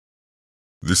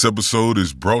This episode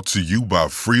is brought to you by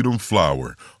Freedom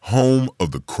Flower, home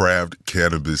of the craft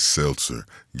cannabis seltzer.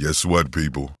 Guess what,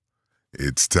 people?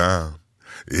 It's time.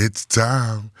 It's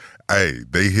time. Hey,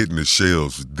 they hitting the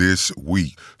shelves this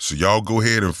week. So y'all go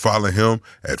ahead and follow him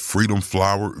at Freedom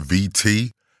Flower VT,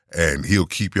 and he'll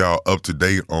keep y'all up to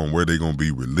date on where they're going to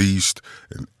be released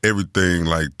and everything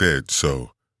like that. So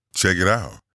check it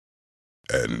out.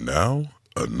 And now,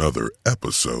 another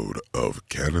episode of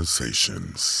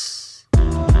Cannasations.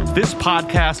 This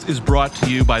podcast is brought to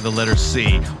you by the letter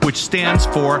C, which stands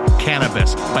for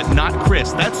cannabis, but not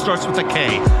Chris. That starts with a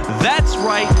K. That's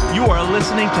right. You are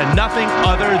listening to nothing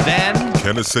other than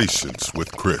Cannasations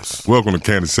with Chris. Welcome to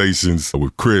Cannasations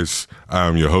with Chris.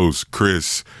 I'm your host,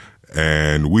 Chris,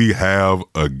 and we have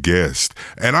a guest.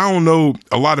 And I don't know,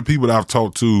 a lot of people that I've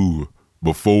talked to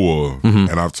before,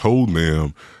 and I've told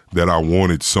them that I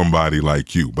wanted somebody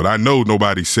like you. But I know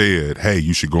nobody said, hey,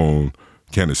 you should go on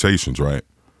Cannasations, right?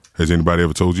 Has anybody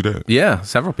ever told you that? Yeah,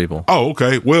 several people. Oh,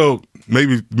 okay. Well,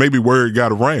 maybe word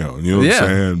got around, you know what I'm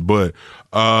saying? But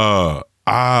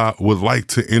I would like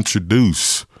to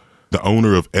introduce the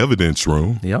owner of Evidence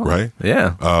Room, right?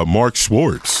 Yeah. Mark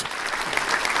Schwartz.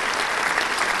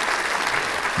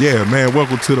 Yeah, man,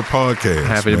 welcome to the podcast.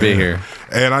 Happy to be here.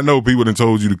 And I know people done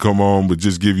told you to come on, but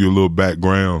just give you a little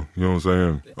background, you know what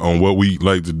I'm saying, on what we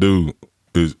like to do.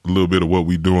 Is a little bit of what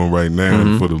we doing right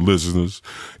now for the listeners.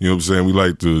 You know what I'm saying? We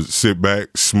like to sit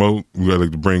back, smoke. We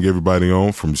like to bring everybody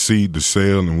on from seed to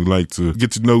sale, and we like to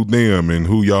get to know them and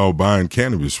who y'all buying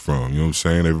cannabis from. You know what I'm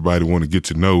saying? Everybody want to get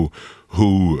to know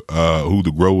who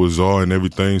the growers are and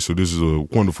everything. So this is a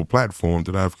wonderful platform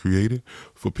that I've created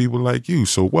for people like you.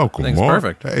 So welcome, Thanks, Mark.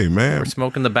 perfect. Hey, man. We're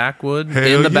smoking the backwood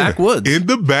Hell backwoods. In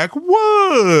the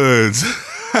backwoods.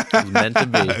 It's meant to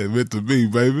be. Meant to be,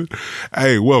 baby.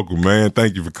 Hey, welcome, man.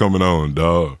 Thank you for coming on,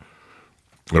 dog.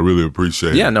 I really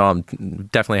appreciate it. Yeah, no, I'm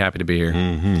definitely happy to be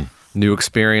here. New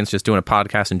experience just doing a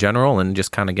podcast in general and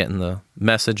just kind of getting the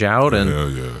message out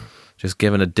and just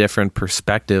giving a different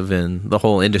perspective in the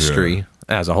whole industry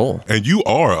as a whole. And you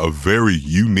are a very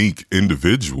unique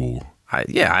individual. I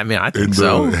think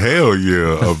so. Hell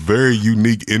yeah, a very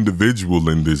unique individual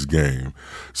in this game.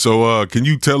 So can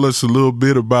you tell us a little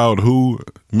bit about who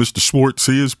Mr. Schwartz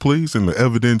is, please, in the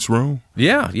Evidence Room?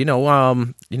 Yeah,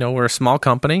 we're a small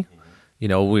company.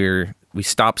 We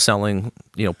stopped selling,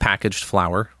 packaged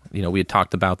flower. We had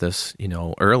talked about this,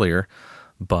 earlier,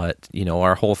 but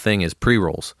our whole thing is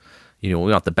pre-rolls. We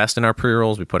want the best in our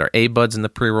pre-rolls. We put our A-buds in the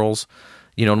pre-rolls.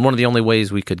 And one of the only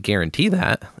ways we could guarantee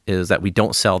that is that we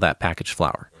don't sell that packaged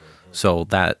flower. So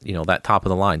that, that top of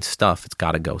the line stuff, it's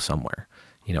got to go somewhere.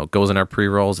 It goes in our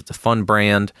pre-rolls. It's a fun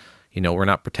brand. We're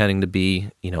not pretending to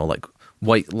be, like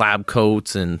white lab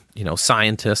coats and,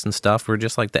 scientists and stuff. We're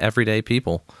just like the everyday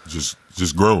people. Just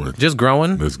growing. Just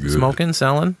growing. That's good. Smoking,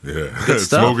 selling. Yeah. Good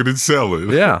stuff. Smoking and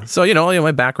selling. Yeah. So,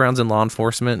 my background's in law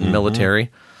enforcement and military.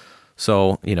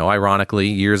 So, ironically,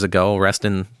 years ago,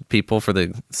 arresting people for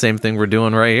the same thing we're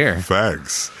doing right here.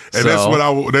 Facts. And that's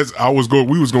what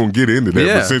we was going to get into that.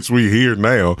 But since we're here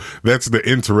now, that's the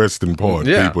interesting part,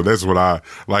 people. That's what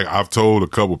I've told a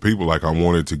couple people, I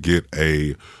wanted to get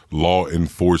a law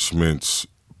enforcement's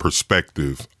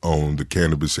perspective on the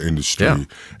cannabis industry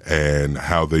and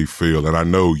how they feel. And I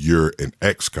know you're an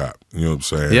ex-cop, you know what I'm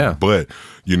saying? Yeah. But,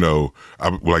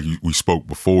 we spoke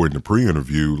before in the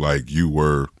pre-interview, you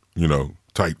were,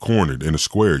 tight-cornered in a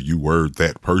square. You were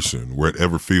that person.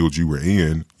 Whatever field you were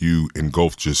in, you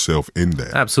engulfed yourself in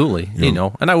that. Absolutely.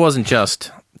 And I wasn't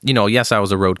just, yes, I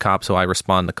was a road cop, so I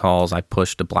respond to calls. I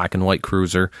pushed a black and white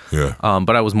cruiser. Yeah.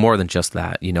 But I was more than just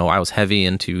that. I was heavy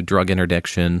into drug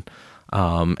interdiction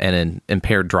and in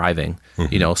impaired driving,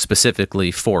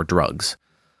 specifically for drugs.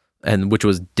 And which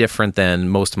was different than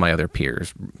most of my other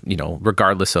peers,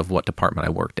 regardless of what department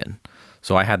I worked in.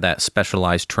 So I had that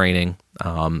specialized training,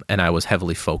 and I was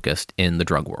heavily focused in the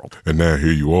drug world. And now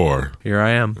here you are. Here I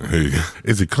am. Hey,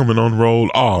 is it coming on roll?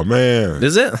 Oh, man.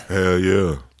 Is it? Hell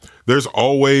yeah. There's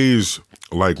always,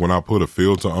 when I put a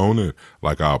filter on it,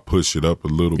 I'll push it up a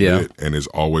little bit, and it's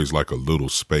always a little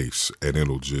space, and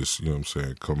it'll just,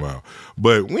 come out.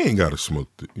 But we ain't got to smoke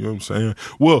it, you know what I'm saying?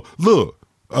 Well, look.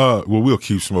 We'll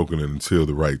keep smoking it until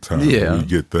the right time when we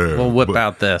get there. We'll whip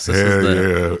out this.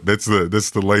 That's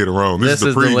the later on. This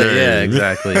is the pregame. Yeah,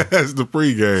 exactly. That's the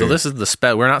pregame. So this is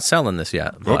the we're not selling this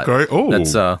yet. Okay. Oh,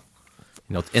 that's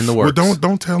in the works. Well,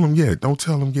 don't tell them yet. Don't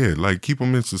tell them yet. Keep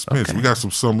them in suspense. Okay. We got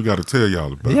something we got to tell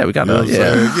y'all about. Yeah, we got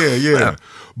Yeah.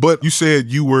 But you said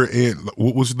you were in.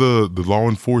 What was the law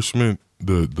enforcement?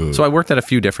 So I worked at a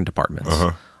few different departments.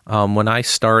 When I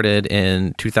started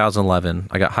in 2011,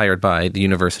 I got hired by the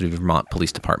University of Vermont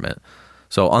Police Department.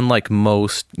 So unlike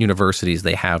most universities,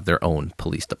 they have their own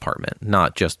police department,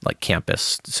 not just like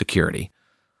campus security.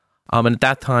 And at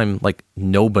that time, like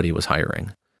nobody was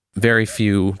hiring. Very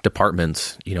few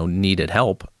departments, needed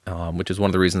help, which is one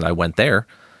of the reasons I went there.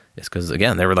 Is because,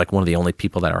 again, they were like one of the only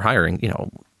people that are hiring.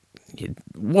 It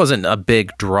wasn't a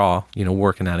big draw,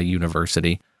 working at a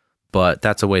university, but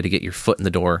that's a way to get your foot in the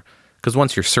door. Because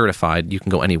once you're certified, you can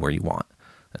go anywhere you want.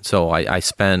 And so I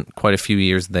spent quite a few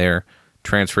years there,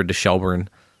 transferred to Shelburne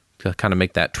to kind of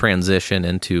make that transition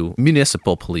into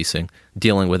municipal policing,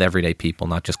 dealing with everyday people,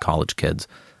 not just college kids,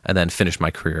 and then finished my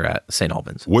career at St.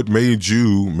 Albans. What made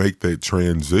you make that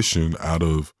transition out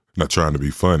of, not trying to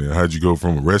be funny, how'd you go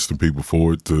from arresting people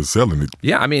for it to selling it?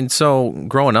 Yeah, I mean, so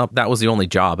growing up, that was the only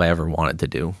job I ever wanted to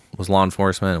do, was law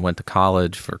enforcement. Went to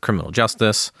college for criminal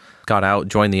justice, got out,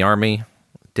 joined the Army,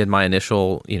 did my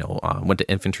initial, went to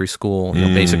infantry school,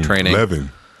 basic training.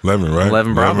 11, right?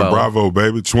 11 Bravo. 11 Bravo,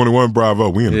 baby. 21 Bravo.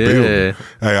 We in the building.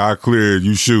 Hey, I cleared,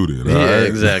 you shoot it. Right?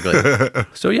 Exactly.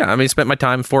 So, yeah, I mean, spent my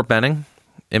time in Fort Benning,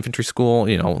 infantry school,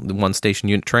 the one station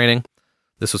unit training.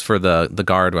 This was for the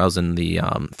Guard. I was in the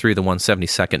 3 of the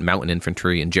 172nd Mountain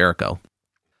Infantry in Jericho.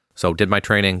 So did my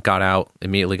training, got out,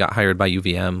 immediately got hired by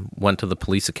UVM, went to the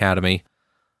police academy,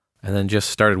 and then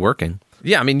just started working.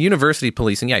 Yeah, I mean, university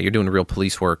policing, yeah, you're doing real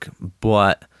police work,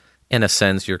 but in a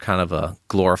sense, you're kind of a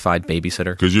glorified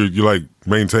babysitter. Because you're like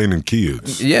maintaining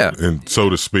kids. Yeah. And so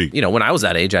to speak. When I was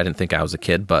that age, I didn't think I was a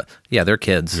kid, but yeah, they're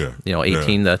kids. Yeah.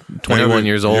 18 to 21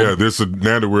 years old. Yeah,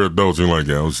 now that we're adults, you're like,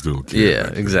 yeah, I was still a kid. Yeah,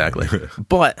 exactly.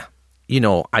 But,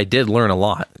 I did learn a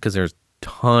lot because there's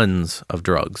tons of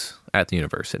drugs at the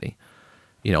university.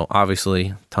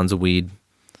 Obviously, tons of weed,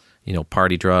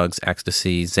 party drugs,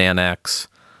 ecstasy, Xanax,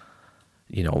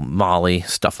 Molly,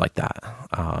 stuff like that.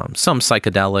 Some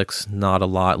psychedelics, not a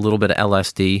lot, a little bit of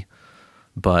LSD,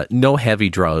 but no heavy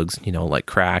drugs, like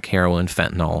crack, heroin,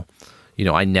 fentanyl.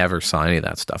 I never saw any of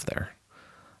that stuff there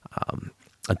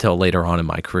until later on in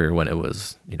my career when it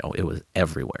was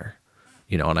everywhere,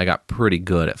 and I got pretty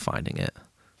good at finding it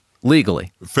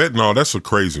legally. Fentanyl, that's a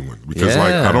crazy one because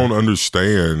I don't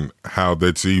understand how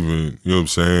that's even, you know what I'm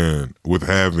saying, with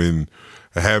having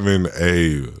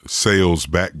a sales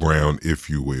background, if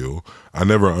you will. I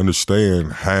never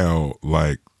understand how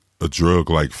like a drug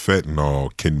like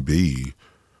fentanyl can be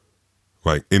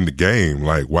like in the game.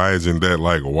 Like, why isn't that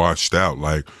like washed out?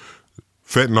 Like,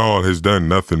 fentanyl has done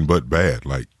nothing but bad.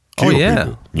 Like, kill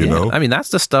people, you know? I mean, that's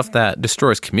the stuff that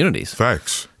destroys communities.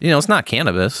 Facts. It's not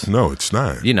cannabis. No, it's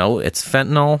not. It's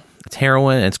fentanyl, it's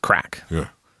heroin, it's crack. Yeah.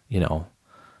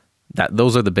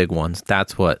 Those are the big ones.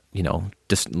 That's what,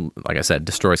 like I said,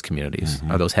 destroys communities,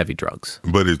 are those heavy drugs.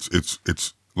 But it's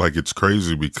like, it's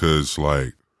crazy because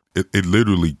like it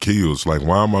literally kills. Like,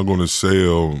 why am I going to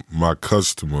sell my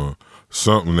customer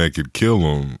something that could kill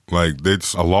them? Like,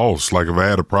 that's a loss. Like, if I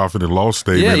had a profit and loss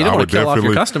statement, yeah, you don't I want would to kill definitely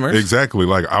off your customers. Exactly.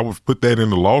 Like, I would put that in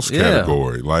the loss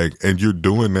category. Like, and you're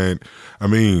doing that. I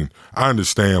mean, I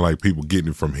understand like people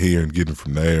getting it from here and getting it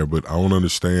from there, but I don't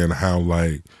understand how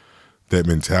like that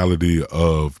mentality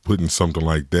of putting something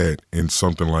like that in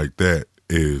something like that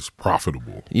is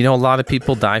profitable. A lot of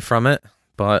people die from it,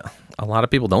 but a lot of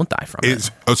people don't die from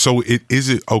it. So is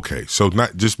it okay? So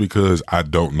not just because I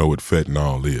don't know what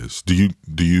fentanyl is. Do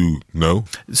you know?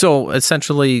 So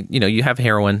essentially, you have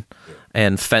heroin,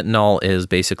 and fentanyl is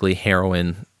basically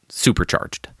heroin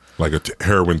supercharged. Like a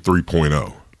heroin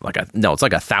 3.0. It's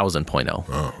like 1,000.0.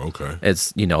 Oh, okay.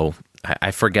 It's,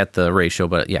 I forget the ratio,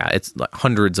 but yeah, it's like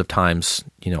hundreds of times,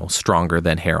 stronger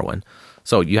than heroin.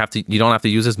 So you don't have to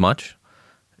use as much.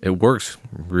 It works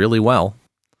really well.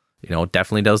 It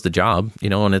definitely does the job,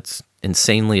 and it's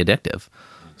insanely addictive.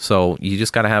 So you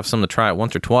just got to have someone to try it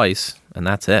once or twice, and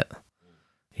that's it.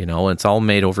 It's all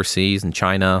made overseas in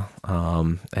China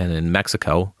and in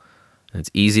Mexico. And it's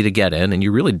easy to get in, and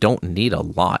you really don't need a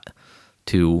lot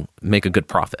to make a good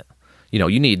profit.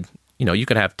 You need, you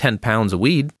could have 10 pounds of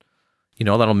weed,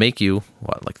 that'll make you,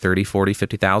 like 30, 40,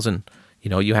 50,000.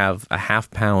 You have a half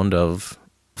pound of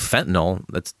fentanyl,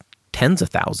 that's tens of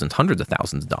thousands, hundreds of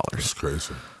thousands of dollars. That's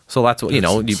crazy. So that's what, you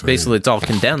basically it's all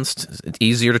condensed. It's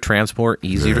easier to transport,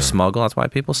 easier to smuggle. That's why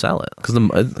people sell it. Because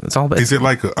it's all. Is it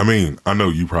like I know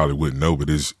you probably wouldn't know, but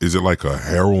is it like a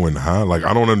heroin high? Like,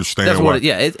 I don't understand. That's what.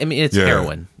 It's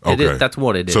heroin. Okay. That's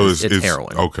what it is. So it's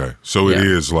heroin. Okay. So it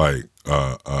is like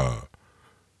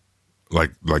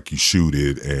you shoot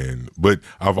it, but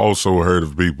I've also heard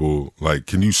of people like,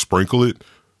 can you sprinkle it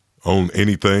on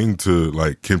anything to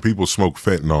like? Can people smoke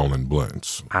fentanyl in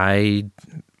blunts?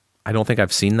 I don't think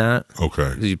I've seen that.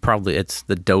 Okay. It's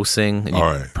the dosing, and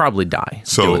you'd probably die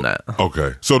doing that.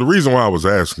 Okay. So the reason why I was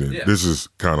asking, this is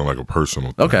kind of like a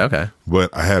personal thing. Okay.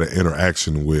 But I had an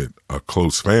interaction with a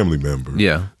close family member.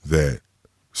 Yeah. That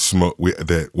smoked.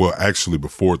 Actually,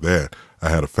 before that, I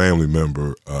had a family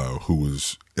member who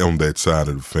was on that side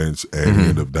of the fence and he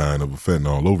ended up dying of a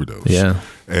fentanyl overdose. Yeah.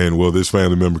 And this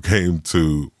family member came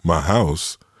to my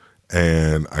house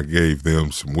and I gave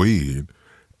them some weed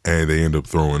and they ended up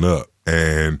throwing up.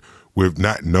 And with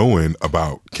not knowing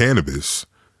about cannabis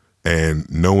and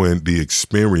knowing the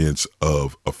experience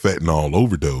of a fentanyl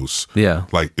overdose,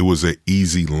 like it was an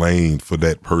easy lane for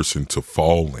that person to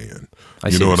fall in.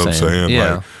 You know what I'm saying?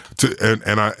 Yeah.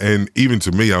 Like, and even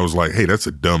to me, I was like, hey, that's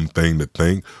a dumb thing to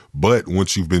think. But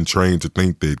once you've been trained to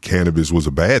think that cannabis was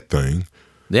a bad thing,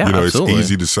 absolutely. It's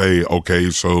easy to say,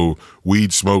 okay, so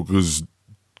weed smokers,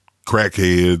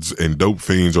 crackheads, and dope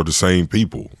fiends are the same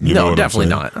people. No, definitely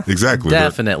not. Exactly.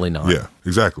 Definitely not. Yeah,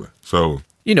 exactly. So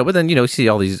but then you see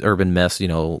all these urban myths,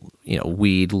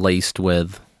 weed laced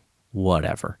with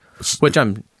whatever, which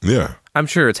I'm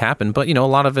sure it's happened, but a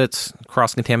lot of it's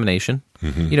cross contamination.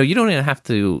 You don't even have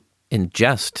to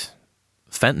ingest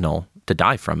fentanyl to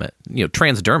die from it.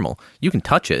 Transdermal, you can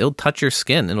touch it; it'll touch your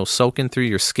skin, and it'll soak in through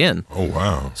your skin. Oh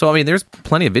wow! So there's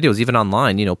plenty of videos even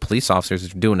online. Police officers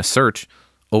are doing a search,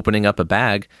 opening up a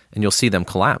bag, and you'll see them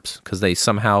collapse because they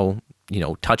somehow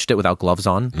touched it without gloves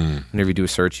on. Whenever you do a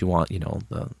search, you want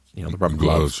the rubber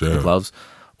gloves, the gloves,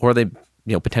 or they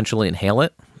potentially inhale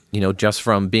it. Just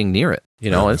from being near it.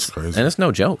 It's crazy. And it's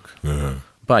no joke. Yeah.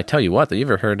 But I tell you what, you've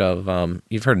heard of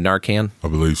Narcan? I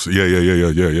believe so.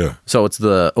 Yeah. So it's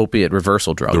the opiate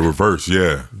reversal drug. The reverse,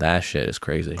 yeah. That shit is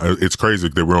crazy. It's crazy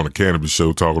that we're on a cannabis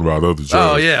show talking about other drugs.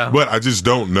 Oh, yeah. But I just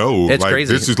don't know. It's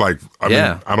crazy. This is like, I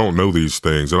mean, I don't know these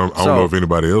things. And I don't know if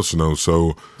anybody else knows.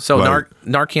 So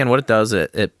Narcan, what it does,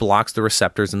 it blocks the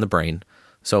receptors in the brain.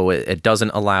 So it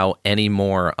doesn't allow any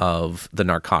more of the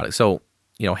narcotic. So,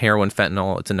 heroin,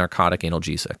 fentanyl, it's a narcotic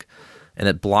analgesic. And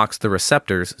it blocks the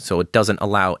receptors, so it doesn't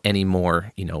allow any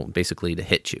more, basically to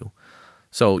hit you.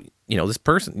 So, this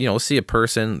person, see a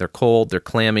person, they're cold, they're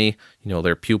clammy,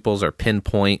 their pupils are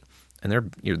pinpoint, and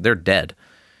they're dead.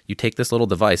 You take this little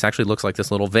device, actually looks like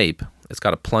this little vape. It's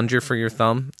got a plunger for your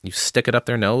thumb. You stick it up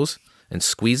their nose and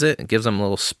squeeze it. It gives them a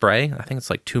little spray. I think it's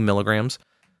like 2 milligrams.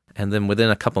 And then within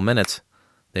a couple minutes,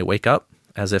 they wake up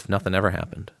as if nothing ever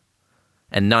happened.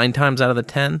 And 9 times out of the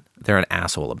 10, they're an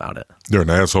asshole about it. They're an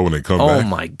asshole when they come back? Oh,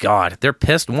 my God. They're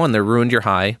pissed. 1, they ruined your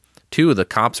high. 2, the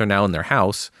cops are now in their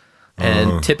house.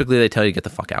 And typically they tell you to get the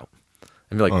fuck out.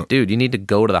 And be like, dude, you need to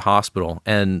go to the hospital.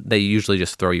 And they usually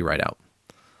just throw you right out.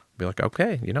 Be like,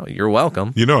 okay, you're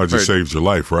welcome. I just saved your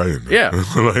life, right? Yeah.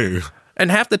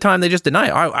 And half the time they just deny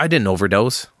it. I didn't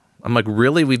overdose. I'm like,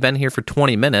 really? We've been here for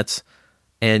 20 minutes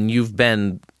and you've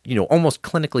been... almost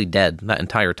clinically dead that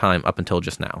entire time up until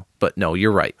just now. But no,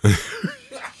 you're right.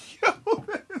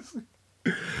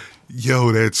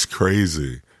 Yo, that's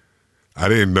crazy. I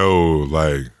didn't know,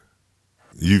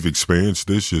 you've experienced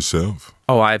this yourself?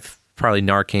 Oh, I've probably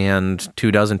Narcan'd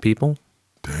 24 people.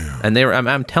 Damn. And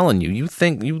I'm telling you, you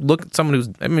look at someone who's,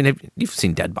 you've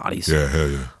seen dead bodies. Yeah, hell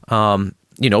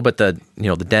yeah. But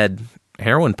the dead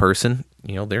heroin person,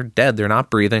 they're dead. They're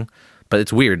not breathing. But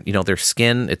it's weird. Their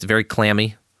skin, it's very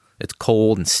clammy. It's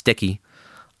cold and sticky,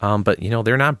 but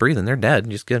they're not breathing. They're dead.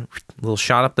 You just get a little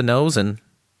shot up the nose, and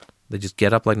they just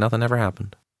get up like nothing ever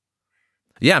happened.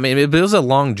 Yeah, it was a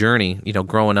long journey,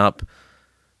 growing up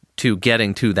to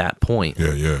getting to that point.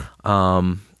 Yeah.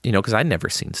 Because I'd never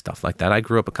seen stuff like that. I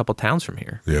grew up a couple towns from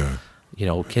here. Yeah.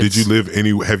 Kids.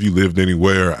 Have you lived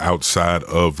anywhere outside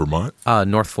of Vermont?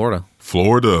 North Florida.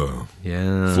 Florida.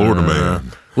 Yeah. Florida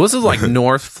man. Well, this is like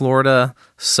North Florida,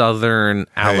 Southern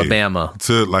Alabama.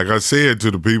 Like I said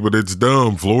to the people that's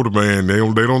dumb, Florida man,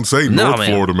 they don't say North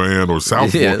Florida man or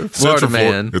South Florida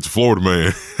man. It's Florida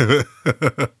man.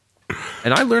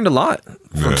 And I learned a lot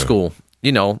from school.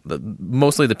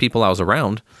 Mostly the people I was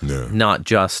around, not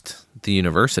just the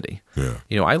university.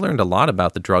 Yeah. I learned a lot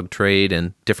about the drug trade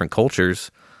and different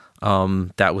cultures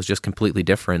that was just completely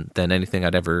different than anything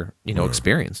I'd ever,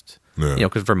 experienced. Yeah.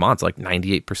 Because Vermont's like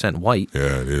 98% white.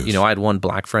 Yeah, it is. I had one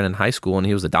black friend in high school and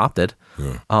he was adopted.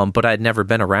 Yeah. But I'd never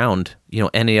been around,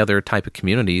 any other type of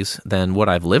communities than what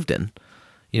I've lived in,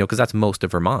 because that's most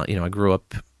of Vermont. I grew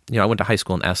up, I went to high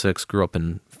school in Essex, grew up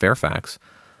in Fairfax,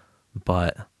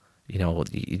 but,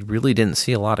 you really didn't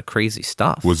see a lot of crazy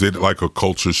stuff. Was it like a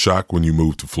culture shock when you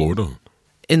moved to Florida?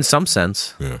 In some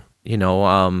sense. Yeah.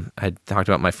 I talked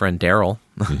about my friend Daryl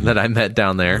that I met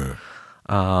down there.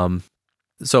 Yeah.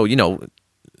 So,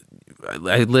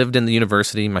 I lived in the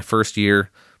university my first year,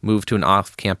 moved to an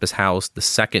off-campus house the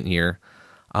second year,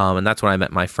 and that's when I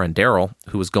met my friend Daryl,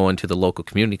 who was going to the local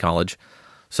community college.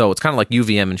 So it's kind of like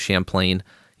UVM and Champlain.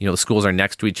 You know, the schools are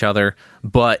next to each other,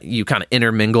 but you kind of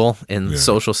intermingle in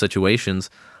social situations.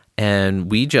 And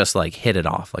we just like hit it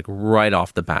off, like right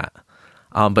off the bat.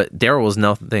 But Daryl was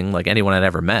nothing like anyone I'd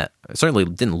ever met. It certainly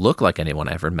didn't look like anyone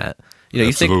I ever met. You know,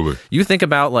 Absolutely. you think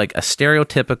about like a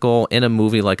stereotypical in a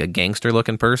movie, like a gangster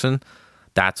looking person.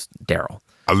 That's Daryl.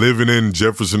 Living in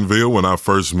Jeffersonville when I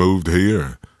first moved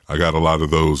here, I got a lot of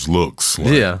those looks.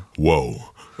 Like, whoa.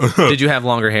 Did you have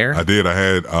longer hair? I did. I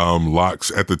had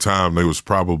locks at the time. They was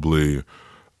probably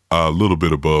a little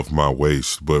bit above my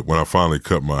waist, but when I finally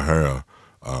cut my hair,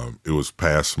 it was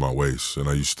past my waist, and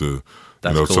I used to,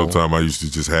 cool. Sometimes I used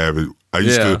to just have it. I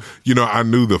used to, I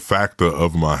knew the factor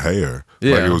of my hair.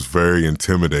 Yeah. Like it was very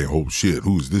intimidating. Oh shit,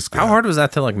 who's this guy? How hard was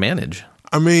that to like manage?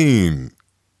 I mean,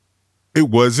 it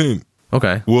wasn't.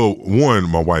 Okay. Well, one,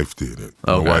 my wife did it.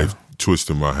 Okay. My wife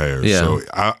twisted my hair. Yeah. So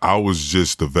I was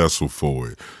just the vessel for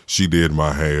it. She did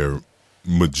my hair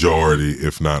majority,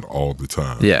 if not all the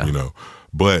time. Yeah.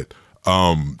 But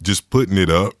just putting it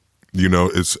up, I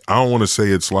don't want to say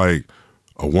it's like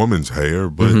a woman's hair,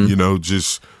 but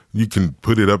just you can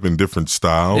put it up in different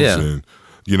styles. Yeah. And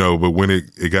but when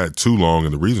it got too long,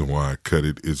 and the reason why I cut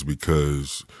it is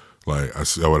because like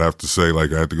I would have to say,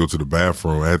 like I had to go to the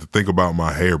bathroom. I had to think about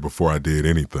my hair before I did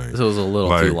anything. So it was a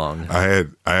little too long. I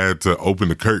had to open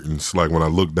the curtains. Like when I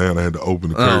looked down, I had to open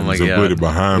the curtains and God. put it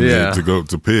behind me to go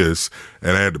to piss.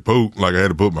 And I had to poop. Like I had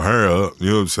to put my hair up. You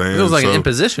know what I'm saying? It was like an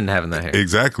imposition having that hair.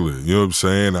 Exactly. You know what I'm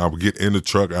saying? I would get in the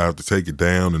truck. I have to take it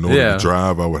down in order to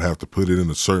drive. I would have to put it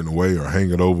in a certain way or hang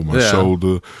it over my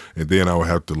shoulder. And then I would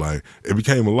have to it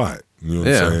became a lot. You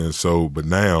know what I'm saying? So, but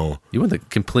now you went the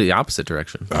completely opposite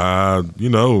direction. I'm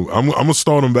gonna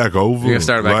start them back over. You're gonna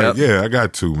start it back up? Yeah, I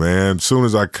got to, man. As soon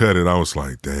as I cut it, I was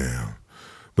like, damn.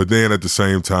 But then at the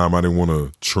same time, I didn't want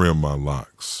to trim my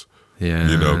locks. Yeah,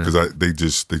 because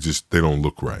they don't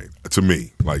look right to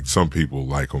me. Like some people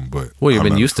like them, but you've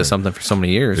been used to something for so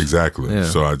many years. Exactly. Yeah.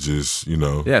 So I just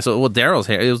Yeah. So Daryl's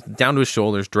hair, it was down to his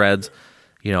shoulders, dreads.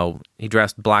 He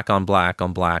dressed black on black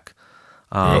on black.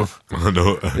 I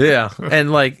know. Yeah,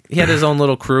 and like he had his own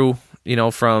little crew,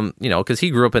 from because he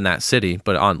grew up in that city,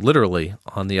 but literally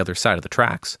on the other side of the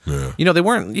tracks. Yeah. They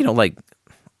weren't, like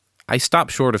I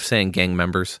stopped short of saying gang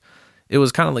members. It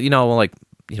was kind of like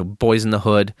boys in the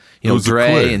hood,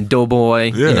 Dre and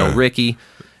Doughboy, Ricky,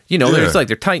 there's like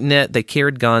they're tight knit, they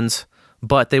carried guns,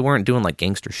 but they weren't doing like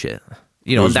gangster shit.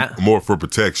 It was more for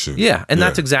protection. Yeah, and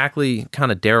that's exactly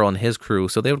kind of Daryl and his crew.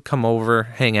 So they would come over,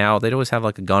 hang out. They'd always have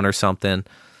like a gun or something.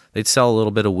 They'd sell a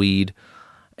little bit of weed,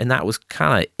 and that was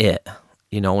kind of it,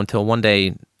 until one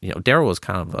day, Daryl was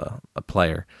kind of a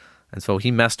player. And so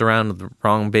he messed around with the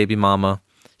wrong baby mama.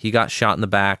 He got shot in the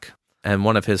back, and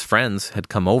one of his friends had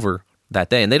come over that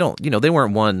day. And they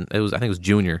weren't one, I think it was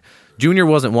Junior. Junior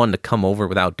wasn't one to come over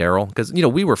without Daryl, because,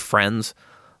 we were friends,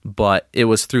 but it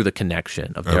was through the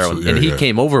connection of Daryl. And he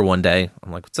came over one day.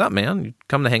 I'm like, what's up, man? You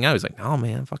come to hang out? He's like, oh,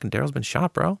 man, fucking Daryl's been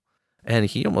shot, bro. And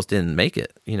he almost didn't make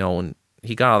it, and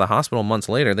he got out of the hospital months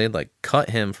later. They'd like cut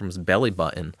him from his belly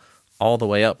button all the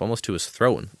way up, almost to his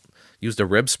throat, and used a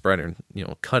rib spreader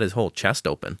and, cut his whole chest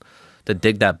open to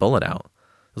dig that bullet out.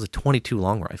 It was a .22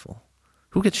 long rifle.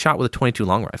 Who gets shot with a .22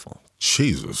 long rifle?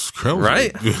 Jesus Christ.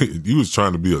 Right? You was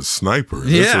trying to be a sniper.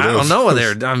 Yeah, I don't know. I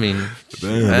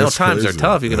know times are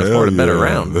tough. You can afford a better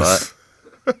round, but...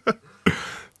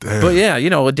 Damn. But yeah,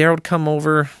 Daryl would come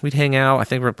over. We'd hang out. I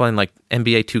think we were playing like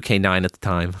NBA 2K9 at the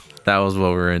time. That was what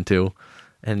we were into.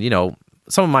 And,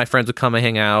 some of my friends would come and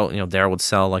hang out. Daryl would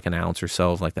sell like an ounce or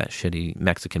so of like that shitty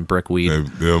Mexican brick weed.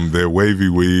 Their wavy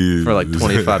weed. For like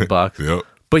 $25. Yep.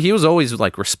 But he was always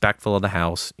like respectful of the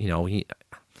house.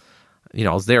 I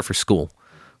was there for school,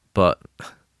 but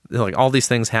like all these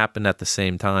things happened at the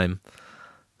same time.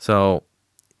 So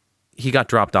he got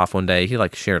dropped off one day. He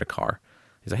like shared a car.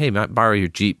 He's like, hey, may I borrow your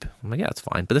Jeep? I'm like, yeah, it's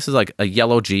fine. But this is like a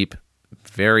yellow Jeep,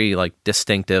 very like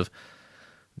distinctive.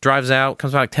 Drives out,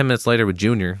 comes back 10 minutes later with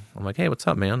Junior. I'm like, hey, what's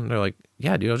up, man? And they're like,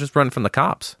 yeah, dude, I was just running from the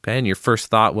cops. Okay. And your first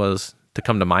thought was to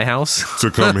come to my house? To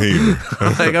come here.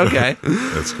 I'm like, okay.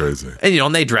 That's crazy. And,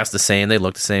 and they dress the same. They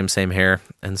look the same hair.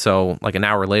 And so, like, an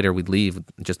hour later, we'd leave,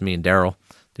 just me and Daryl.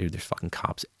 Dude, there's fucking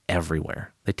cops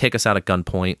everywhere. They take us out at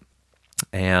gunpoint.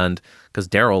 And because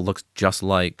Daryl looks just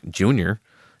like Junior,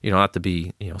 not to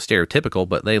be, stereotypical,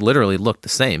 but they literally look the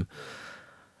same.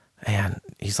 And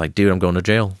he's like, dude, I'm going to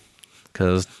jail.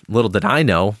 Because little did I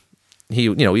know, he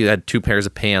had 2 pairs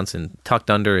of pants, and tucked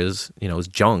under his, his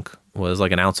junk was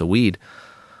like an ounce of weed.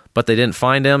 but they didn't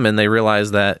find him, and they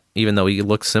realized that even though he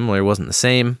looked similar, it wasn't the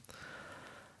same.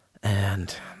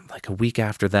 And like a week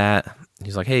after that,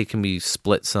 he's like, "Hey, can we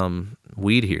split some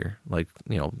weed here? Like,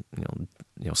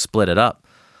 split it up."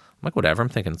 I'm like, "Whatever." I'm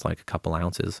thinking it's like a couple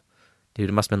ounces. Dude,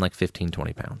 it must have been like 15,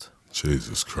 20 pounds.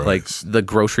 Jesus Christ. Like the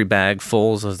grocery bag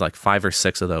fulls was like 5 or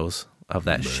 6 of those of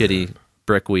that shitty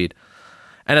brick weed.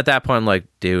 And at that point, I'm like,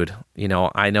 dude,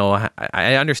 I know,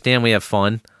 I understand we have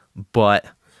fun, but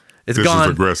this is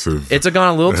aggressive. It's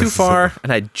gone a little too far.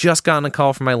 And I just gotten a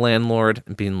call from my landlord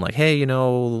being like, hey,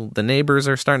 the neighbors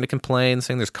are starting to complain,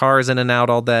 saying there's cars in and out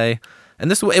all day.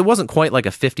 And it wasn't quite like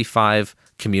a 55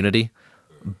 community,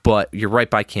 but you're right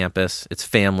by campus. It's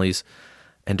families.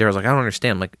 And Daryl's like, I don't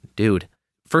understand. I'm like, dude,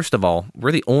 first of all,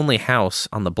 we're the only house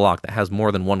on the block that has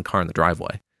more than one car in the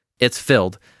driveway. It's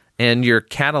filled. And your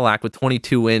Cadillac with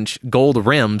 22-inch gold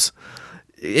rims,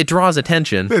 it draws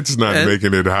attention. It's not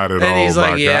making it hot at all. He's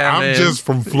like, yeah, I'm just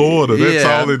from Florida. That's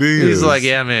all it is. He's like,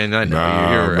 yeah, man, I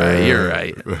know. You're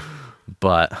right.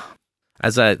 But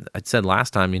as I said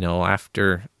last time,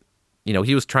 after,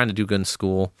 he was trying to do good in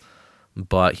school,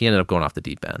 but he ended up going off the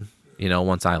deep end,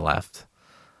 once I left.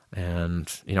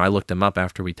 And, I looked him up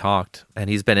after we talked, and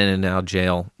he's been in and out of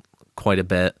jail quite a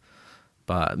bit.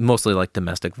 But mostly like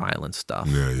domestic violence stuff.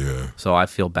 Yeah. So I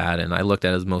feel bad. And I looked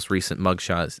at his most recent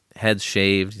mugshot. His head's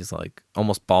shaved. He's like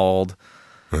almost bald.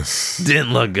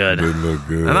 Didn't look good.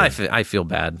 And I feel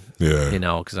bad. Yeah.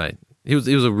 Because he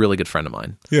was a really good friend of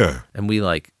mine. Yeah. And we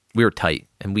were tight.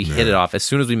 And we hit it off. As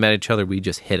soon as we met each other, we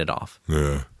just hit it off.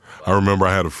 Yeah. I remember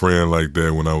I had a friend like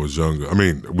that when I was younger. I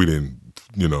mean, we didn't,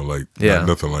 nothing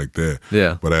like that.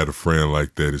 Yeah. But I had a friend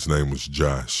like that. His name was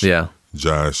Josh. Yeah.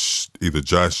 Either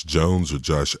Josh Jones or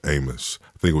Josh Amos.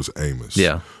 I think it was Amos.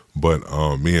 Yeah. But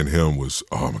me and him was,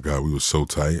 oh my God, we were so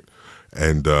tight.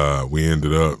 And he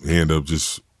ended up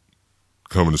just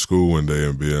coming to school one day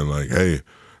and being like, hey,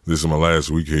 this is my last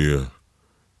week here.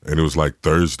 And it was like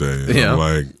Thursday. And I'm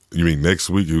like, you mean next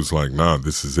week? He was like, nah,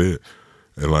 this is it.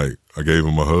 And like, I gave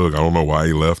him a hug. I don't know why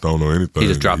he left. I don't know anything. He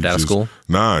just dropped out of school?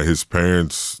 Nah, his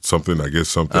parents, something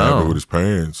happened with his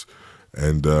parents.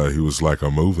 And he was like,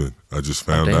 I'm moving. I just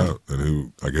found out.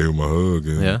 And I gave him a hug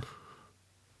and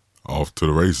off to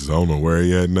the races. I don't know where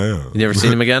he at now. You never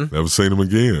seen him again? Never seen him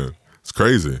again. It's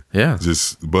crazy. Yeah.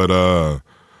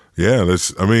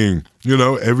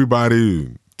 Everybody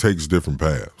takes different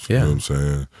paths. Yeah. You know what I'm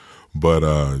saying? But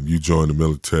you joined the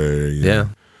military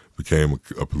and became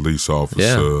a police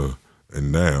officer.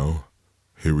 And now,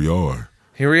 here we are.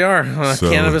 Here we are on a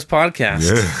cannabis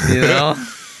podcast. Yeah.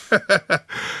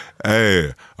 Hey,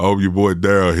 I hope your boy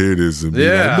Daryl hear this and be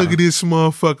like, look at this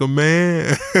motherfucker,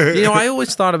 man. I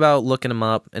always thought about looking him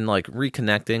up and like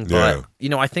reconnecting, but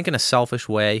I think in a selfish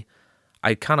way,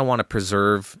 I kind of want to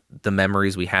preserve the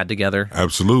memories we had together.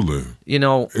 Absolutely.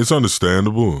 It's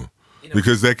understandable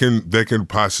because that can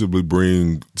possibly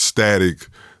bring static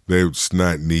that's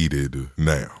not needed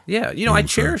now. Yeah, I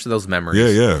cherish those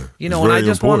memories. Yeah. And I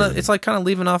just want to. It's like kind of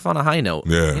leaving off on a high note.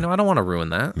 Yeah. I don't want to ruin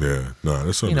that. Yeah, no,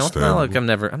 that's understandable. It's not like I'm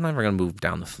never gonna move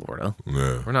down to Florida.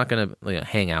 Yeah, we're not gonna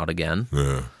hang out again.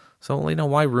 Yeah. So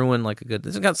why ruin like a good?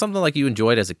 It's got something like you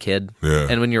enjoyed as a kid. Yeah.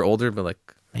 And when you're older, but like,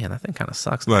 man, that thing kind of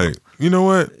sucks. Like, you know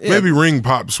what? Yeah. Maybe Ring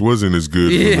Pops wasn't as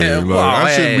good for me. Like,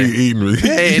 I shouldn't be eating.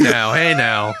 Hey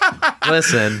now.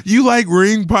 Listen, you like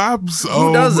Ring Pops?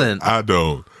 Who doesn't? I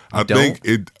don't. I think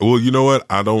it. Well, you know what?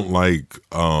 I don't like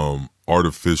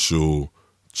artificial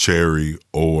cherry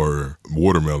or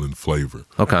watermelon flavor.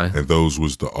 Okay. And those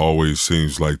always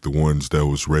seems like the ones that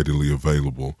was readily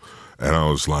available. And I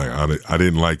was like, I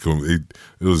didn't like them.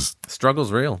 It was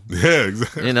struggle's real. Yeah,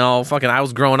 exactly. I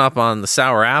was growing up on the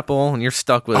sour apple, and you're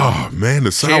stuck with. Oh man,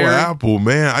 the sour apple,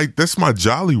 man. That's my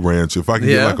Jolly Ranch. If I can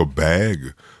get like a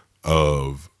bag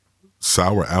of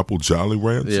sour apple Jolly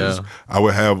Ranchers, I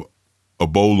would have a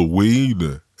bowl of weed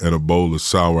and a bowl of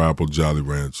sour apple Jolly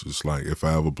Ranchers. Like if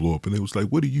I ever blew up, and it was like,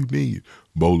 what do you need?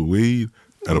 Bowl of weed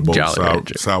and a bowl of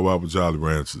sour apple Jolly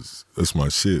Ranchers. That's my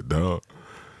shit, dog.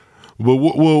 But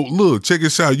well, look, check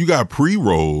this out. You got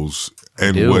pre-rolls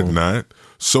and whatnot.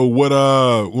 So what?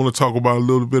 Want to talk about a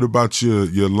little bit about your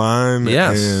line?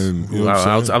 Yes. And,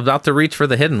 I was about to reach for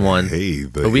the hidden one. Hey,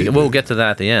 we'll get to that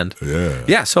at the end. Yeah.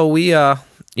 Yeah. So we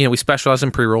we specialize in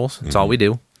pre-rolls. That's all we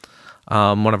do.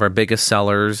 One of our biggest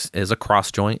sellers is a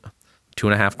cross joint,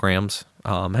 2.5 grams.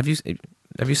 Have you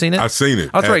seen it? I've seen it.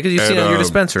 Oh, that's right, because you've seen it at your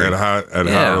dispensary. At high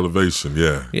elevation,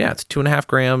 yeah. Yeah, it's 2.5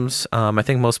 grams. I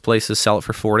think most places sell it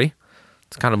for 40.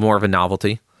 It's kind of more of a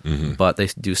novelty, but they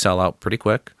do sell out pretty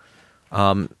quick.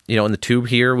 In the tube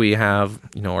here, we have,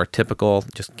 our typical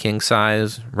just king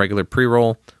size, regular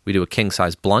pre-roll. We do a king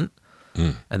size blunt.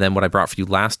 And then what I brought for you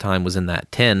last time was in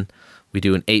that tin. We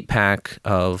do an 8-pack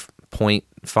of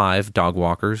 0.5 dog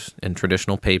walkers in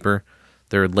traditional paper.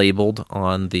 They're labeled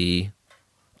on the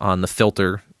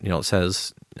filter. It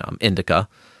says indica,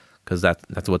 because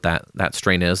that's what that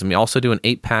strain is. And we also do an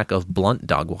 8-pack of blunt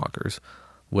dog walkers,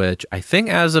 which I think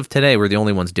as of today we're the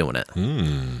only ones doing it.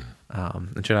 And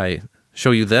should I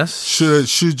show you this?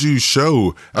 Should you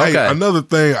show? Okay. Hey, another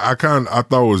thing I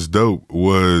thought was dope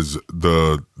was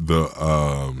the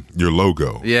your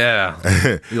logo. Yeah,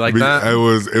 you like that? It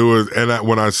was, and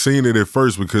when I seen it at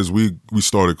first, because we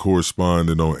started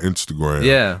corresponding on Instagram.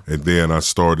 Yeah, and then I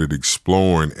started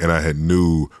exploring, and I had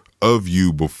knew of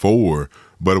you before,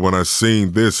 but when I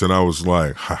seen this, and I was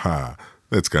like, haha,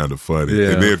 that's kind of funny.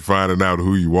 Yeah. And then finding out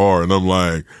who you are, and I'm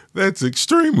like, that's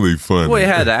extremely funny. Well, I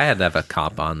had to have a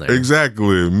cop on there.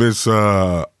 Exactly, Miss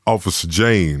Officer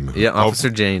Jane. Yeah, Officer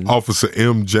Jane. Officer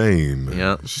M. Jane.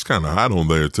 Yeah, she's kind of hot on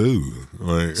there too.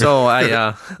 Like, so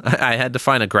I had to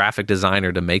find a graphic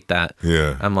designer to make that.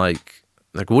 Yeah, I'm like,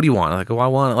 what do you want? I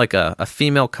want like a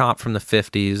female cop from the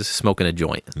 50s smoking a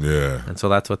joint. Yeah, and so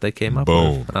that's what they came up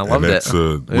Boom. with. And I loved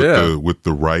it. With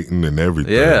the writing and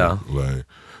everything. Yeah, like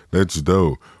that's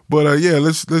dope. But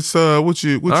let's what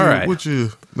you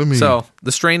let me. So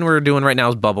the strain we're doing right now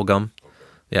is bubblegum.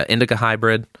 Yeah, indica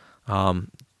hybrid.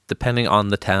 Depending on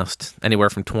the test, anywhere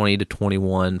from 20 to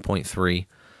 21.3.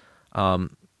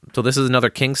 So this is another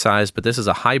king size, but this is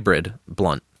a hybrid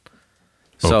blunt.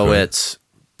 So it's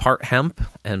part hemp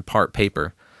and part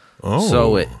paper. Oh.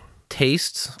 So it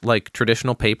tastes like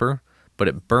traditional paper, but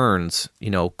it burns,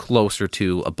 closer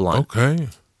to a blunt. Okay.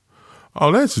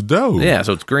 Oh, that's dope. Yeah,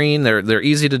 so it's green. They're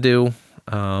easy to do,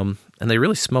 and they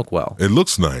really smoke well. It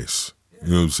looks nice.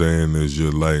 You know what I'm saying? As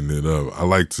you're lighting it up, I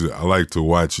like to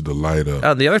watch the light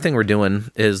up. The other thing we're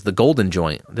doing is the golden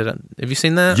joint. Have you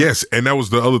seen that? Yes, and that was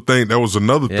the other thing. That was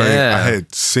another thing. I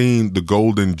had seen the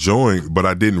golden joint, but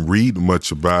I didn't read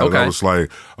much about it. I was like,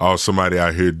 oh, somebody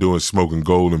out here smoking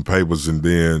golden papers, and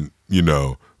then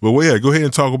But go ahead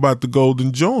and talk about the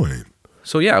golden joint.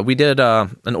 So yeah, we did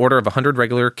an order of 100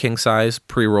 regular king size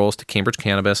pre-rolls to Cambridge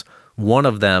Cannabis. One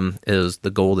of them is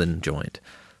the golden joint.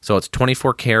 So it's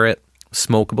 24 karat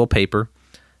smokable paper,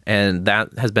 and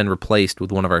that has been replaced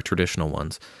with one of our traditional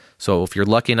ones. So if you're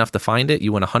lucky enough to find it,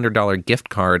 you win a $100 gift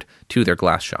card to their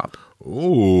glass shop.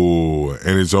 Oh,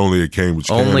 and it's only at Cambridge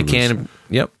Cannabis.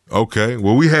 Yep. Okay.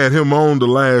 Well, we had him on the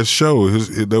last show.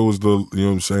 That was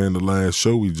the last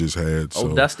show we just had.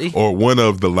 So, Dusty? Or one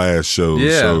of the last shows.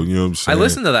 Yeah. So, you know what I'm saying? I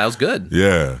listened to that. It was good.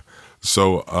 Yeah.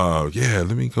 So,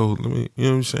 let me go. Let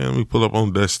me pull up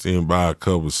on Dusty and buy a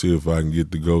couple, see if I can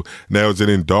get to go. Now, is it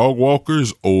in dog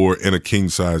walkers or in a king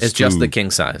size? It's just the king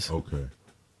size. Okay.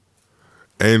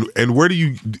 And where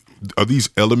are these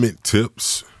element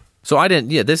tips? So I didn't.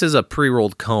 Yeah, this is a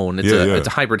pre-rolled cone. It's a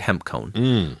hybrid hemp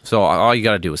cone. So all you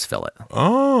got to do is fill it.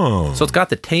 Oh. So it's got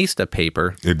the taste of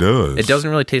paper. It does. It doesn't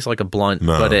really taste like a blunt,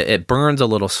 but it burns a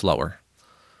little slower,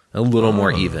 a little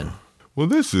more even. Well,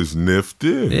 this is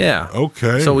nifty. Yeah.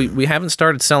 Okay. So we haven't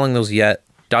started selling those yet.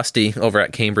 Dusty over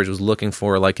at Cambridge was looking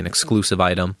for like an exclusive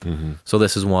item. Mm-hmm. So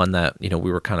this is one that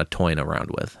we were kind of toying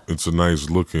around with. It's a nice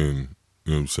looking.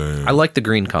 You know what I'm saying? I like the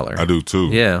green color. I do too.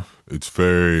 Yeah. It's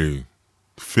very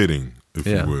fitting, if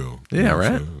you will. Yeah,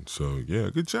 right. So,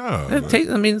 good job.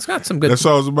 It's got some good... That's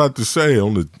all I was about to say.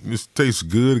 It tastes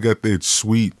good. It got that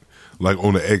sweet, like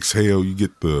on the exhale, you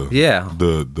get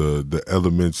the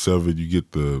elements of it. You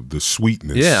get the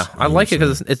sweetness. Yeah, I like it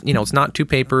because it's not too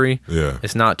papery. Yeah.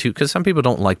 It's not too... Because some people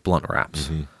don't like blunt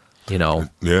wraps,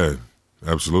 Yeah,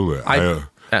 absolutely.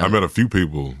 I met a few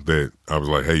people that I was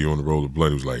like, hey, you on the roll of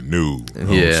blunt? He was like, no, I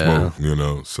don't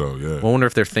smoke, so yeah. I wonder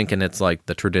if they're thinking it's like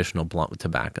the traditional blunt with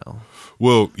tobacco.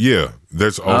 Well, yeah,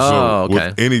 that's also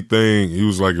with anything. He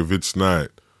was like, if it's not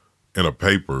in a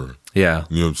paper, you know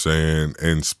what I'm saying,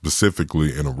 and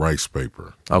specifically in a rice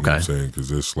paper, you know what I'm saying,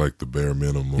 because it's like the bare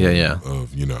minimum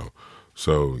of,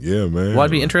 so yeah, man. Well,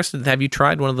 I'd be interested. Have you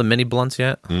tried one of the mini blunts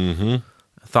yet? Mm-hmm.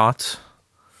 Thoughts?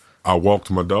 I walked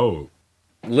my dog.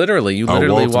 Literally, you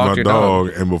walked walked your dog.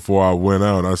 And before I went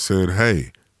out, I said,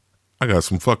 hey, I got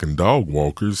some fucking dog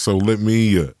walkers, so let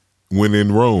me when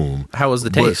in Rome. How was the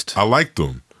taste? I liked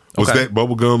them. Was that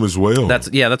bubblegum as well?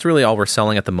 That's really all we're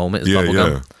selling at the moment is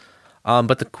bubblegum. Yeah.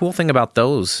 But the cool thing about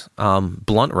those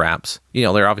blunt wraps,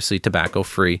 they're obviously tobacco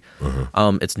free.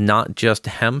 Uh-huh. It's not just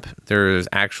hemp. There's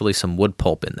actually some wood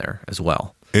pulp in there as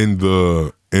well. In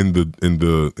this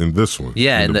one.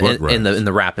 Yeah, in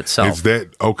the wrap itself. Is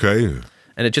that okay?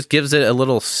 And it just gives it a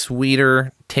little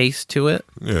sweeter taste to it.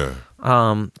 Yeah.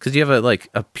 Because you have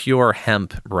a pure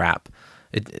hemp wrap.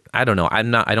 I don't know. I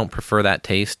don't prefer that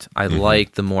taste. I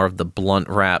like the more of the blunt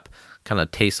wrap kind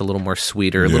of tastes a little more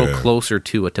sweeter, a little closer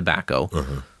to a tobacco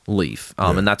leaf.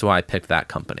 And that's why I picked that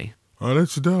company. Oh,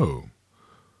 that's dope.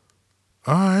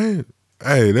 All right.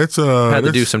 Hey, that's had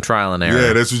to do some trial and error.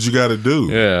 Yeah, that's what you got to do.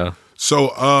 Yeah.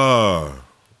 So,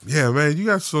 yeah, man, you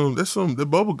got the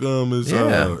bubble gum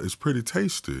is pretty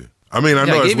tasty. I mean, I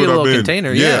know I it's gave you a little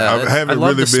container. Yeah, I haven't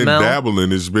really been smell.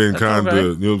 dabbling. It's been kind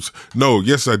of, no,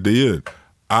 yes, I did.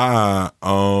 I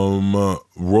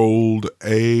rolled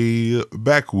a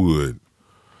backwood.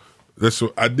 That's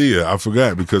what I did. I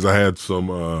forgot because I had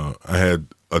I had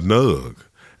a nug,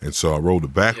 and so I rolled a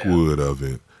backwood of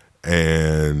it,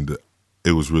 and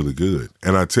it was really good.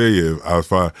 And I tell you,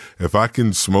 if I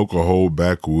can smoke a whole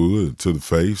backwood to the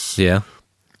face, it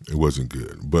wasn't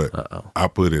good. But I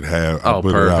put it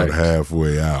out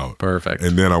halfway out. Perfect.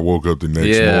 And then I woke up the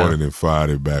next morning and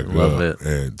fired it back up.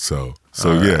 And so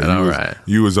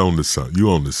you was on to something.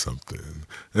 You on to something.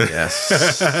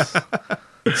 Yes.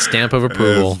 Stamp of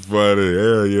approval. That's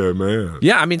funny. Yeah, man.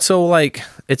 Yeah, I mean, so like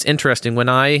it's interesting when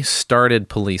I started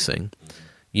policing.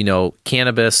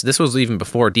 Cannabis, this was even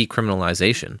before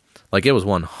decriminalization. Like, it was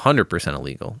 100%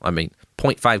 illegal. I mean,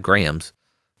 0.5 grams,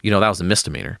 that was a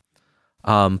misdemeanor.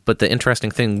 But the interesting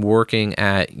thing working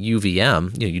at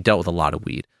UVM, you dealt with a lot of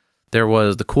weed.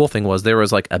 The cool thing was there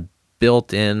was like a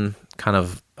built-in kind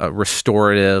of a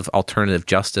restorative alternative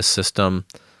justice system,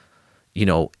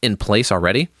 in place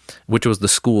already, which was the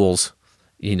school's,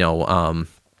 I don't want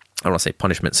to say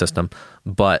punishment system,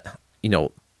 but,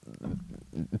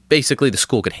 basically the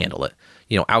school could handle it.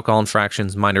 Alcohol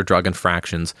infractions, minor drug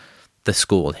infractions, the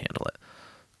school would handle it.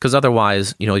 Because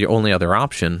otherwise, your only other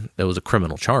option, there was a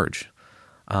criminal charge.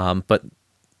 But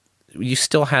you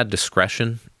still had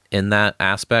discretion in that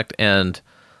aspect. And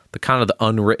the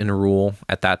unwritten rule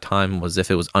at that time was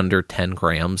if it was under 10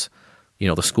 grams,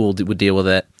 the school would deal with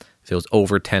it. If it was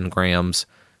over 10 grams,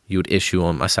 you would issue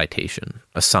them a citation,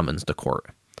 a summons to court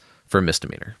for a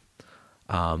misdemeanor.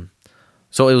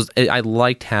 So I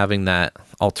liked having that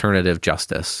alternative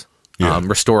justice,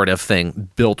 restorative thing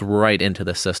built right into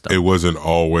the system. It wasn't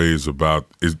always about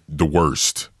the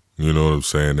worst. You know what I'm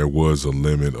saying? There was a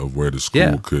limit of where the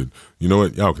school could, you know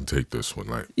what, y'all can take this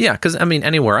one. Yeah, because, I mean,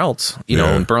 anywhere else,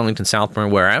 in Burlington, Southburn,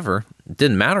 wherever, it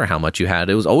didn't matter how much you had.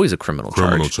 It was always a criminal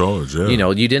charge, yeah.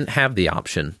 You didn't have the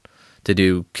option to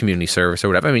do community service or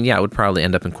whatever. I mean, it would probably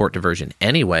end up in court diversion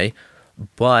anyway,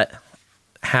 but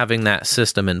having that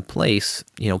system in place,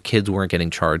 kids weren't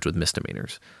getting charged with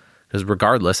misdemeanors. Because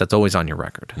regardless, that's always on your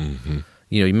record. Mm-hmm.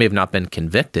 You may have not been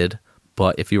convicted,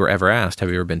 but if you were ever asked, have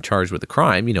you ever been charged with a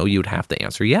crime, you would have to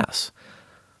answer yes.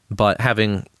 But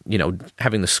having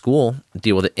the school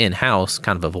deal with it in-house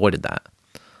kind of avoided that,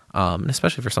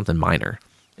 especially for something minor.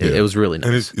 It was really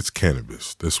nice. And it's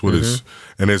cannabis. That's what it's,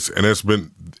 and it's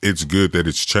good that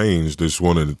it's changed. It's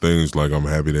one of the things, I'm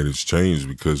happy that it's changed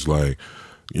because,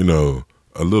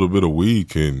 a little bit of weed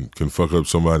can fuck up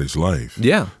somebody's life.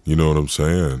 Yeah. You know what I'm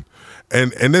saying?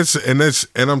 And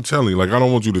I'm telling you, I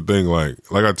don't want you to think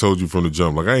like I told you from the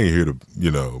jump, I ain't here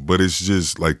to, but it's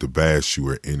just to bash you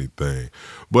or anything.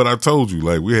 But I told you,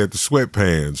 we had the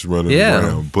sweatpants running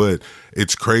around. But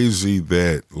it's crazy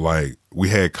that, we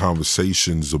had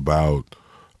conversations about,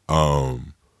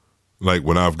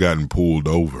 when I've gotten pulled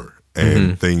over.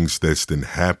 And things that's then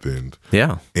happened,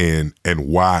 and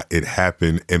why it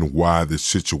happened, and why the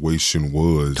situation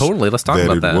was totally. Let's talk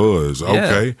about that. It was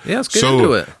okay. Yeah, let's get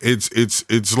into it.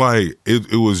 It's like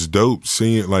it was dope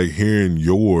seeing hearing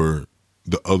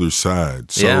the other side.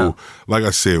 So like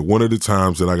I said, one of the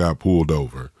times that I got pulled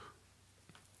over.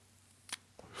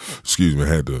 Excuse me, I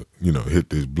had to, hit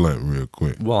this blunt real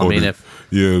quick. Well, I mean,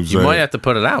 you might have to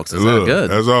put it out. It's not good.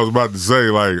 That's what I was about to say.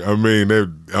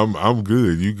 I'm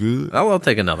good. You good? I'll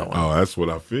take another one. Oh, that's what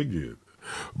I figured.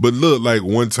 But look,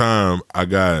 one time I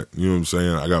got,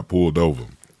 I got pulled over.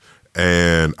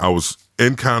 And I was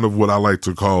in kind of what I like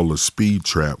to call a speed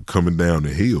trap coming down the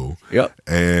hill. Yep.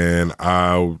 And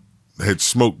I had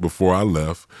smoked before I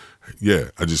left. Yeah,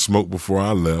 I just smoked before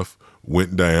I left.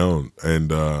 Went down,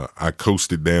 and I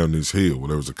coasted down this hill. Well,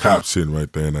 there was a cop sitting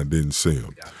right there, and I didn't see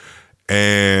him.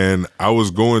 And I was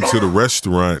going to the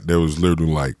restaurant that was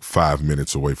literally 5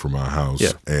 minutes away from my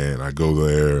house, and I go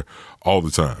there all the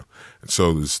time. And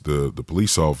so the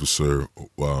police officer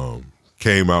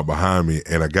came out behind me,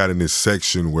 and I got in this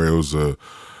section where it was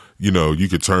you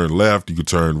could turn left, you could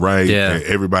turn right, and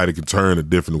everybody could turn a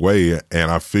different way. And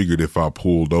I figured if I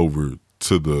pulled over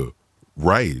to the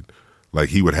right,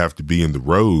 he would have to be in the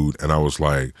road, and I was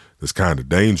like, that's kind of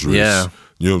dangerous. Yeah.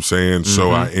 You know what I'm saying? Mm-hmm.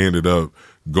 So I ended up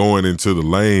going into the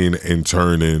lane and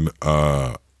turning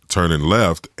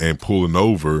left and pulling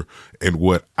over in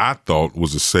what I thought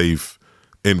was a safe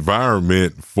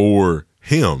environment for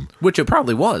him. Which it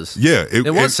probably was. Yeah.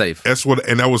 It was safe.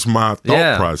 And that was my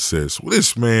thought process. Well,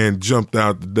 this man jumped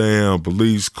out the damn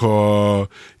police car,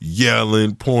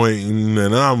 yelling, pointing,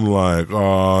 and I'm like,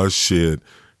 oh, shit.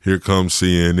 Here comes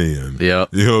CNN. Yeah.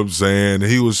 You know what I'm saying?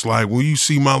 And he was like, when you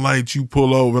see my lights, you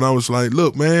pull over. And I was like,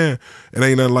 look, man, it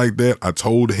ain't nothing like that. I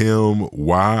told him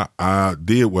why I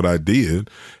did what I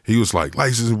did. He was like,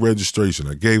 license and registration.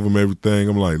 I gave him everything.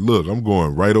 I'm like, look, I'm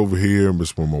going right over here.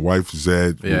 That's where my wife is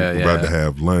at. We're about to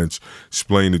have lunch.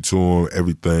 Explained it to him,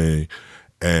 everything.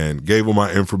 And gave him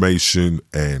my information,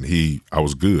 and I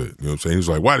was good. You know what I'm saying? He was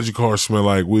like, why does your car smell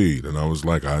like weed? And I was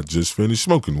like, I just finished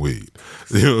smoking weed.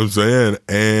 You know what I'm saying?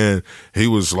 And he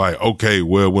was like, okay,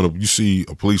 well, when you see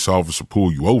a police officer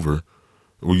pull you over,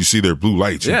 when you see their blue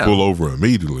lights, you pull over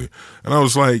immediately. And I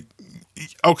was like,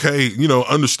 okay,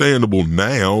 understandable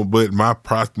now, but my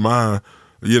thought process.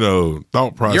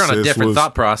 You're on a different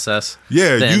thought process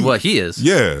than what he is.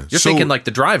 Yeah. You're thinking like the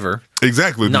driver.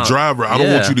 Exactly. The driver, I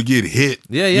don't want you to get hit.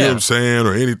 Yeah, yeah. You know what I'm saying?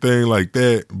 Or anything like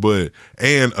that.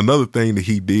 And another thing that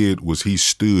he did was he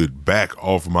stood back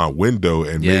off my window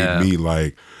and made me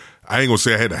like, I ain't gonna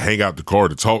say I had to hang out the car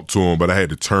to talk to him, but I had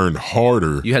to turn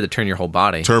harder. You had to turn your whole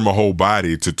body. Turn my whole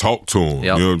body to talk to him.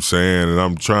 Yep. You know what I'm saying? And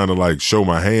I'm trying to like show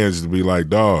my hands to be like,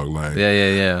 dog, like,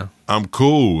 yeah. I'm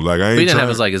cool. Like I ain't. But he didn't have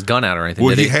his gun out or anything.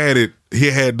 Well, did he had it. He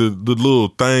had the little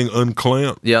thing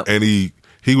unclamped. Yep. And he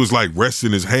was like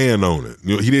resting his hand on it.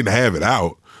 He didn't have it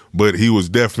out, but he was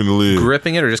definitely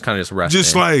gripping it, or just kind of resting.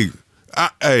 Just like,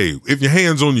 hey, if your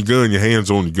hand's on your gun, your hand's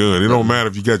on your gun. It don't matter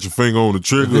if you got your finger on the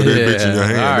trigger or that bitch in your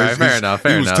hand. All right, fair enough.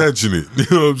 He was touching it. You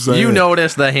know what I'm saying? You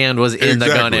noticed the hand was in the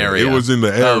gun area. It was in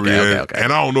the area. Okay.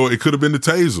 And I don't know, it could have been the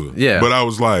taser. Yeah. But I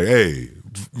was like, hey,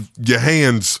 your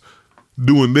hand's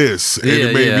doing this. And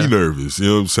it made me nervous. You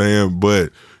know what I'm saying?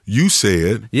 But you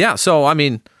said. Yeah. So, I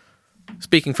mean,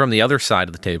 speaking from the other side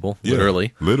of the table,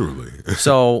 literally.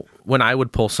 So when I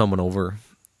would pull someone over,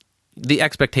 the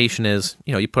expectation is,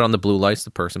 you put on the blue lights,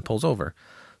 the person pulls over.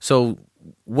 So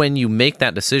when you make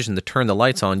that decision to turn the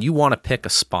lights on, you want to pick a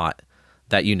spot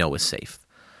that you know is safe.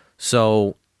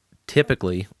 So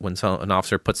typically when an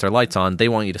officer puts their lights on, they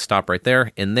want you to stop right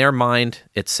there. In their mind,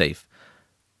 it's safe.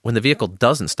 When the vehicle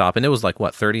doesn't stop, and it was like,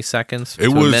 30 seconds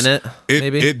to a minute,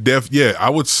 maybe? I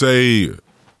would say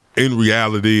in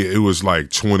reality, it was like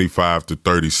 25 to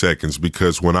 30 seconds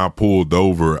because when I pulled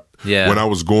over, when I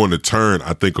was going to turn,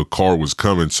 I think a car was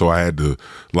coming, so I had to,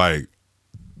 like,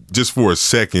 just for a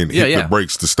second, hit the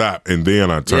brakes to stop, and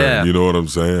then I turned. Yeah. You know what I'm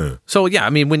saying? So,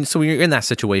 I mean, when you're in that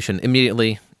situation,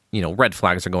 immediately, red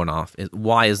flags are going off.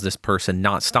 Why is this person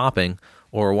not stopping,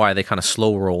 or why are they kind of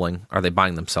slow rolling? Are they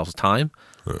buying themselves time?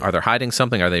 Are they hiding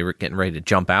something? Are they getting ready to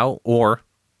jump out? Or,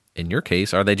 in your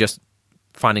case, are they just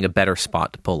finding a better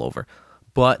spot to pull over?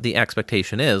 But the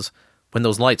expectation is, when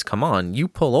those lights come on, you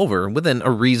pull over within a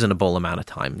reasonable amount of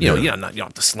time. You don't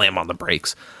have to slam on the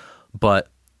brakes. But,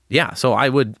 so I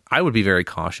would be very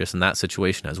cautious in that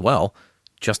situation as well,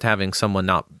 just having someone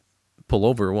not pull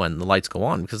over when the lights go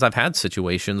on. Because I've had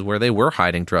situations where they were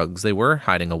hiding drugs. They were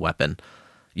hiding a weapon.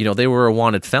 They were a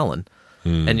wanted felon.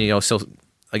 And, so...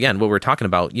 Again, what we're talking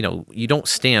about, you don't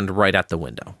stand right at the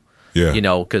window. Yeah.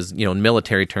 Because, in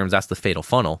military terms, that's the fatal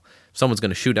funnel. If someone's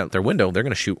going to shoot out their window, they're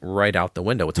going to shoot right out the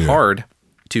window. It's hard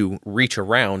to reach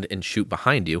around and shoot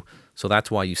behind you. So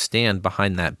that's why you stand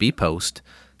behind that B post.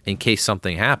 In case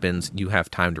something happens, you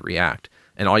have time to react.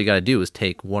 And all you got to do is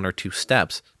take one or two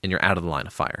steps and you're out of the line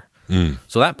of fire.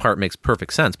 So that part makes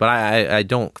perfect sense. But I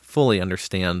don't fully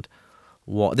understand.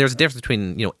 Well, there's a difference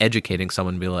between, educating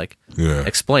someone and be like,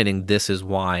 explaining this is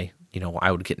why,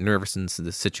 I would get nervous in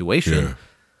this situation,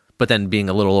 but then being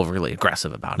a little overly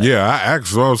aggressive about it. Yeah, I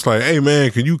was like, hey,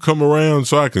 man, can you come around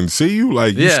so I can see you?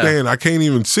 Like, you stand, I can't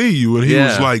even see you. And he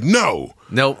was like, no.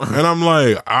 Nope. And I'm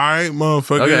like, all right,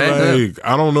 motherfucker. Okay. Like,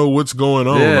 I don't know what's going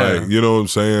on. Like, you know what I'm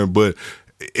saying? But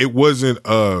it wasn't,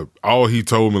 all he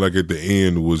told me, like, at the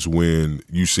end was when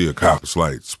you see a cop's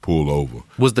lights pull over.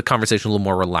 Was the conversation a little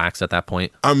more relaxed at that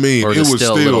point? I mean,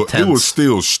 it was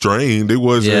still strained. It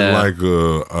wasn't like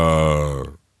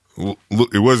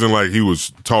it wasn't like he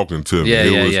was talking to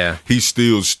me. He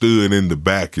still stood in the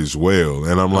back as well.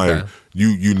 And I'm like,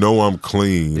 you know I'm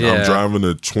clean. Yeah. I'm driving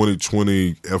a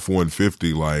 2020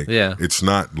 F-150. Like, it's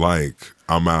not like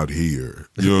I'm out here.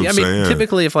 You know what I'm saying?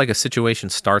 Typically, if like a situation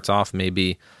starts off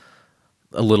maybe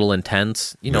a little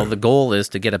intense, the goal is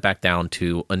to get it back down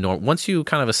to a norm. Once you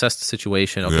kind of assess the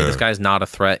situation, okay, this guy's not a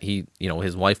threat. He,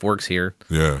 his wife works here.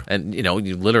 Yeah. And,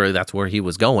 you literally, that's where he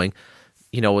was going.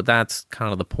 That's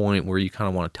kind of the point where you kind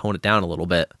of want to tone it down a little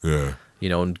bit. Yeah.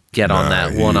 and get on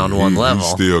that one-on-one level.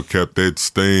 He still kept that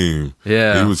steam.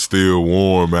 Yeah. He was still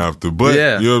warm after. But,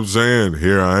 you know what I'm saying?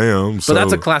 Here I am. But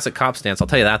that's a classic cop stance. I'll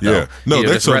tell you that, though. Yeah. No,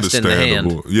 that's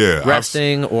understandable. Yeah.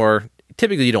 Resting, or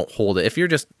typically you don't hold it. If you're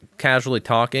just casually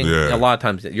talking, a lot of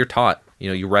times you're taught,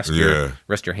 you rest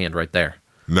your hand right there.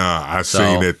 Nah, I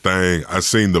seen that thing. I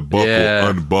seen the buckle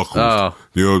unbuckled. Oh.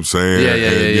 You know what I'm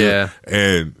saying? Yeah.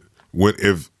 And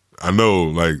if I know,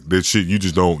 like, that shit,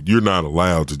 you're not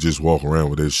allowed to just walk around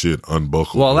with that shit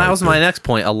unbuckled. Well, that was my next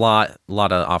point. A lot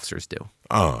of officers do.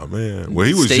 Oh, man. Well,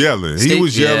 he was yelling. He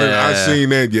was yelling. I seen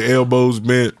that, your elbows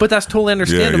bent. But that's totally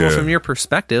understandable from your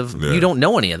perspective. Yeah. You don't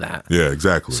know any of that. Yeah,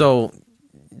 exactly. So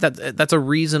that's a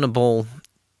reasonable,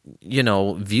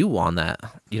 view on that,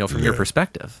 from your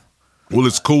perspective. Well,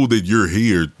 it's cool that you're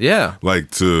here. Yeah.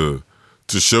 Like, to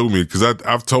show me, because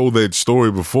I've told that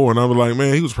story before, and I was like,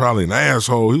 man, he was probably an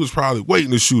asshole. He was probably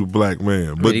waiting to shoot a black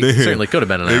man. But he then certainly could have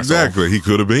been an asshole. Exactly, he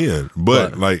could have been.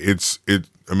 But like,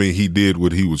 I mean, he did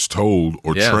what he was told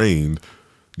or trained.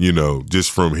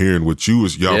 Just from hearing what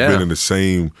y'all been in the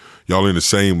same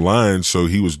line. So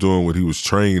he was doing what he was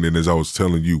trained, and as I was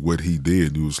telling you what he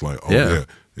did, he was like, oh yeah.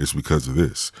 It's because of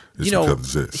this. It's because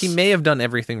of this. He may have done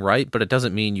everything right, but it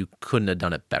doesn't mean you couldn't have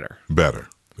done it better.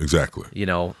 Exactly.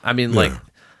 I mean,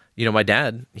 my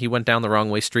dad, he went down the wrong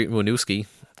way street in Winooski,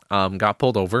 got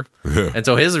pulled over. Yeah. And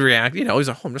so his he's like,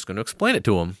 I'm just going to explain it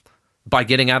to him by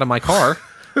getting out of my car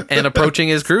and approaching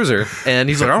his cruiser. And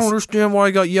he's like, I don't understand why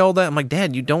I got yelled at. I'm like,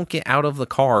 Dad, you don't get out of the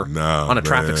car on a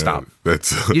traffic stop.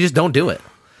 You just don't do it.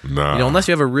 Nah. Unless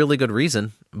you have a really good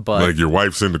reason. But like your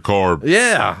wife's in the car,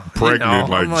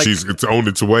 pregnant, it's on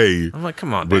its way. I'm like,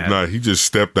 come on, but Dad. nah, he just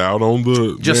stepped out on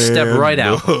the. Step right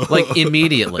out, like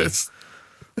immediately.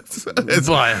 That's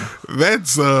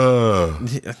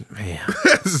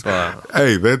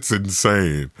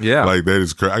insane. Yeah, like that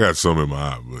is crazy. I got some in my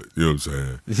eye, but you know what I'm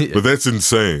saying. Yeah. But that's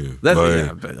insane.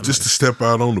 Just to step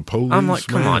out on the police. I'm like,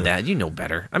 come on, Dad, you know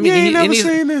better. I mean, you never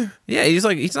seen that. Yeah,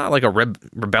 he's not like a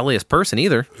rebellious person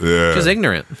either. Yeah, just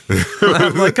ignorant.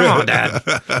 I'm like, come on, Dad,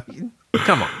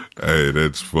 come on. Hey,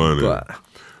 that's funny.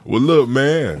 Well, look,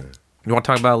 man. You want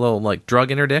to talk about a little like drug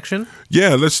interdiction?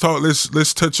 Yeah, let's talk.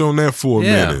 Let's touch on that for a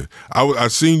minute. I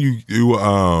seen you.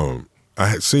 I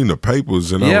had seen the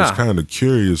papers, and I was kind of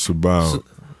curious about. So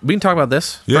we can talk about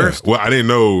this first. Well, I didn't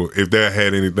know if that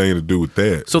had anything to do with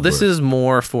that. So this is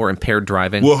more for impaired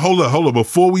driving. Well, hold on.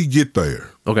 Before we get there,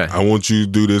 okay, I want you to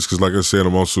do this because, like I said,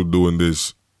 I'm also doing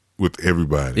this with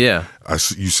everybody. Yeah.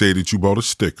 You said that you bought a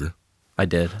sticker. I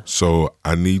did. So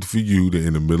I need for you to,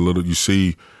 in the middle of you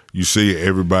see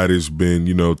everybody's been,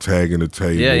 tagging the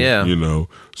table. Yeah.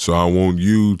 So I want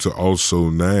you to also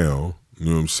now, you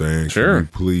know what I'm saying? Sure. Can you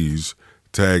please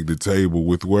tag the table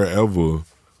with wherever, you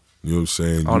know what I'm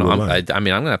saying? Oh, no, I'm going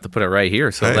to have to put it right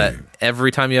here so that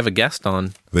every time you have a guest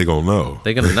on, they're going to know.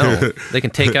 They're going to know. They can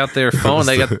take out their phone.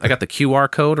 I got the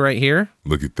QR code right here.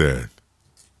 Look at that.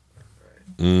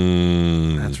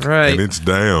 That's right. And it's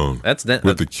down.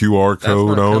 With the QR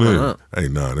code on it. Up. Hey,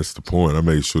 that's the point. I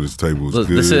made sure this table was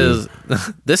good.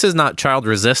 This is not child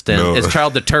resistant. No. It's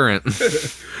child deterrent.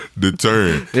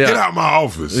 Deterrent. Yeah. Get out of my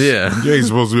office. Yeah. You ain't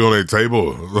supposed to be on that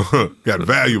table. Got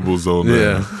valuables on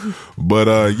there. Yeah. But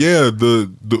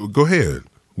go ahead.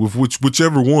 With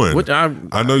whichever one.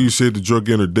 I know you said the drug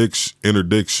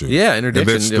interdiction. Yeah,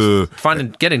 interdiction. And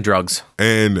that's getting drugs.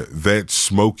 And that's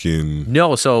smoking.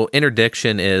 No, so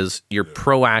interdiction is you're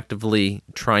proactively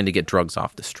trying to get drugs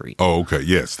off the street. Oh, okay.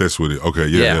 Yes, that's what it. Okay,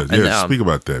 yeah. And, speak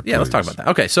about that. Yeah, please. Let's talk about that.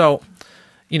 Okay, so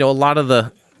a lot of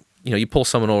the, you pull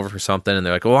someone over for something, and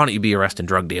they're like, "Well, why don't you be arresting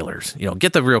drug dealers?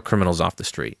 Get the real criminals off the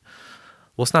street."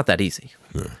 Well, it's not that easy.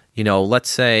 Yeah. Let's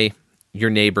say your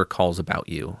neighbor calls about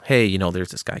you. Hey,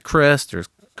 there's this guy, Chris. There's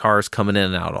cars coming in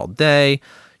and out all day.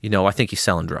 I think he's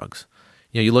selling drugs.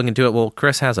 You look into it. Well,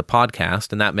 Chris has a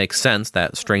podcast, and that makes sense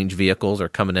that strange vehicles are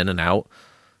coming in and out.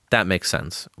 That makes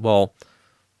sense. Well,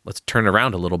 let's turn it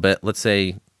around a little bit. Let's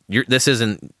say you're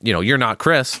not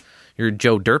Chris. You're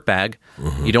Joe Dirtbag.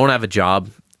 Mm-hmm. You don't have a job,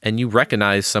 and you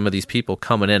recognize some of these people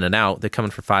coming in and out. They come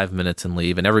in for 5 minutes and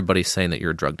leave, and everybody's saying that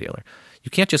you're a drug dealer.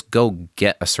 You can't just go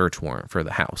get a search warrant for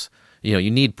the house.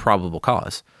 You need probable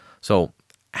cause. So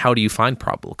how do you find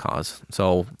probable cause?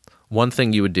 So one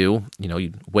thing you would do,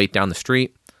 you wait down the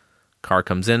street, car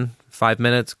comes in, 5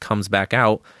 minutes, comes back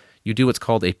out. You do what's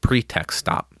called a pretext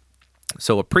stop.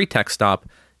 So a pretext stop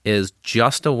is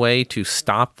just a way to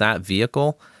stop that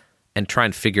vehicle and try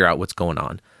and figure out what's going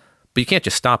on. But you can't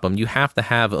just stop them. You have to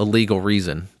have a legal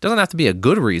reason. It doesn't have to be a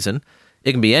good reason.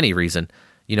 It can be any reason.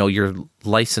 Your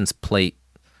license plate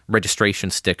registration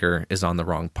sticker is on the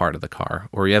wrong part of the car,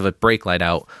 or you have a brake light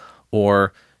out,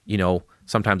 or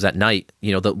sometimes at night,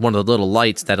 one of the little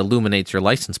lights that illuminates your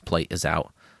license plate is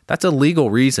out. That's a legal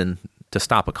reason to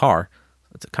stop a car.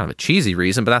 It's kind of a cheesy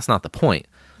reason, but that's not the point.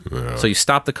 Yeah. So you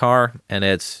stop the car, and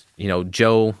it's,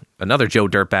 another Joe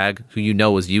dirtbag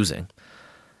who is using.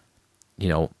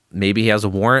 Maybe he has a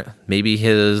warrant. Maybe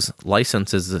his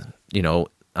license is,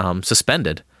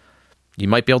 suspended. You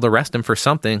might be able to arrest him for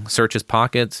something, search his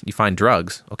pockets, you find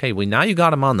drugs. Okay, well, now you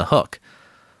got him on the hook.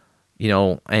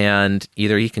 And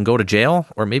either he can go to jail,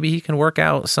 or maybe he can work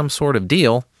out some sort of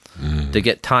deal to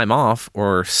get time off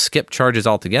or skip charges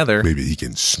altogether. Maybe he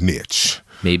can snitch.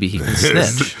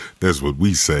 That's what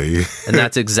we say. And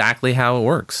that's exactly how it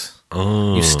works.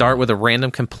 You start with a random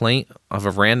complaint of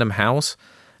a random house,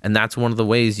 and that's one of the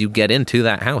ways you get into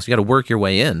that house. You got to work your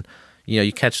way in.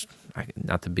 You catch,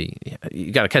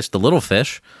 you got to catch the little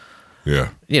fish. Yeah.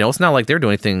 It's not like they're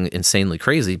doing anything insanely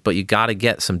crazy, but you got to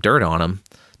get some dirt on them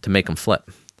to make them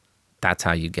flip. That's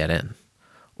how you get in.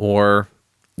 Or,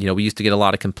 we used to get a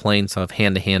lot of complaints of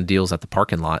hand-to-hand deals at the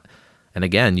parking lot. And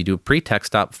again, you do a pretext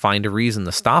stop, find a reason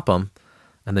to stop them,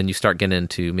 and then you start getting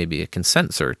into maybe a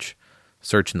consent search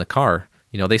in the car.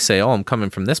 They say, oh, I'm coming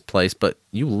from this place, but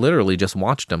you literally just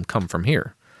watched them come from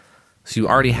here. So you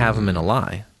already have them in a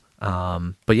lie.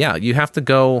 But yeah, you have to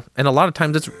go, and a lot of the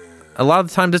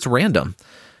times it's random.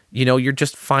 You're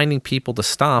just finding people to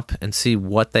stop and see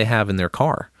what they have in their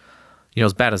car.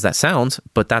 As bad as that sounds,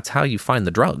 but that's how you find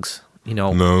the drugs.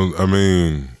 No, I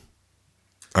mean,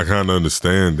 I kind of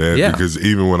understand that because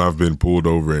even when I've been pulled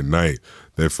over at night,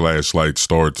 that flashlight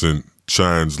starts and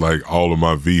shines like all of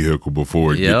my vehicle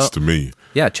before it gets to me.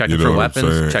 Yeah, checking for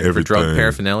weapons, checking for drug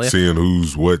paraphernalia. Seeing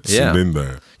what's in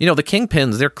there. The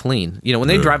kingpins, they're clean. When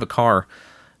they drive a car,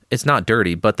 it's not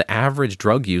dirty, but the average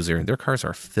drug user, their cars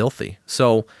are filthy.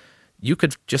 So you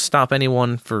could just stop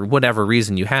anyone for whatever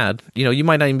reason you had. You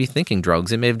might not even be thinking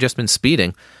drugs. It may have just been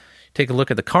speeding. Take a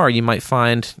look at the car, you might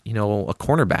find, a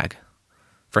corner bag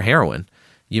for heroin.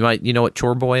 You might, what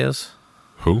chore boy is?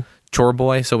 Who? Chore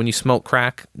boy. So when you smoke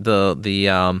crack, the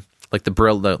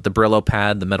Brillo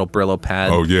pad, the metal Brillo pad.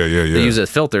 Oh yeah. They use a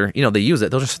filter. They use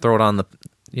it. They'll just throw it on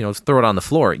the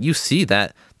floor. You see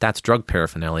that's drug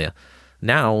paraphernalia.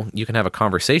 Now you can have a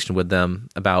conversation with them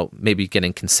about maybe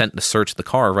getting consent to search the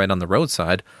car right on the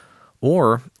roadside,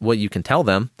 or what you can tell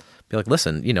them, be like,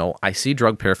 listen, I see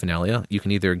drug paraphernalia. You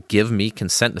can either give me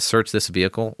consent to search this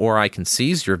vehicle, or I can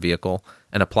seize your vehicle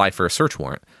and apply for a search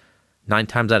warrant. 9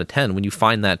 times out of 10, when you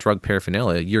find that drug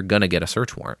paraphernalia, you're going to get a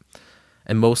search warrant.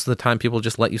 And most of the time, people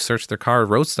just let you search their car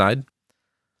roadside.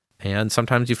 And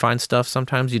sometimes you find stuff,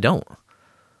 sometimes you don't.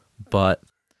 But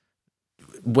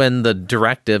when the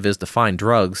directive is to find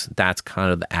drugs, that's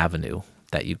kind of the avenue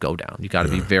that you go down. You got to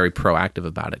be very proactive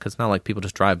about it, because it's not like people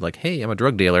just drive like, hey, I'm a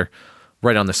drug dealer,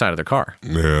 right on the side of their car.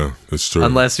 Yeah, that's true.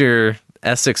 Unless you're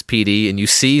Essex PD and you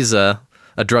seize a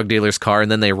drug dealer's car and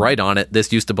then they write on it,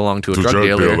 this used to belong to a drug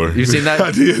dealer. You seen that?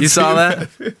 I did. You saw that?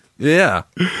 Yeah.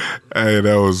 Hey,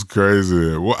 that was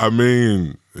crazy. Well, I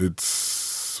mean,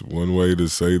 it's one way to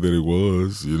say that it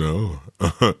was,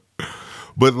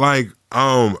 But like,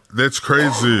 that's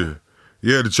crazy.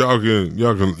 Yeah, that y'all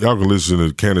can listen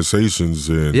to conversations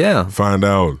and find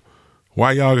out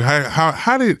why y'all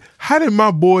how did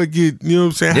my boy get, what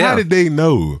I'm saying? How did they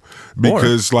know?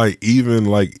 Because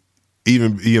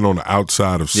even being on the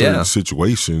outside of certain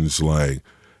situations,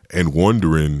 and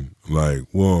wondering,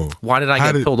 well, why did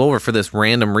I get pulled over for this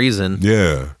random reason?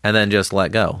 Yeah. And then just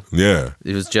let go. Yeah.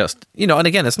 It was just, and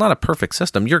again, it's not a perfect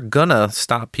system. You're gonna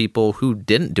stop people who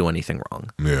didn't do anything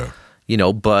wrong. Yeah.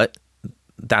 But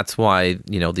that's why,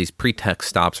 these pretext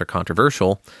stops are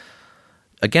controversial.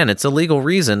 Again, it's a legal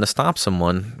reason to stop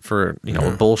someone for,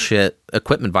 a bullshit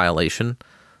equipment violation,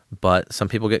 but some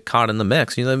people get caught in the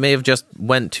mix. They may have just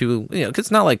went to, 'cause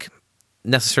it's not like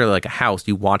necessarily like a house.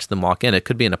 You watch them walk in. It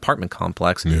could be an apartment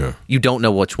complex. Yeah. You don't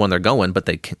know which one they're going, but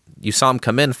you saw them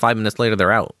come in, 5 minutes later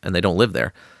they're out and they don't live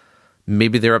there.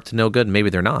 Maybe they're up to no good, maybe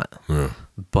they're not. Yeah.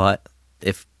 But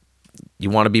if you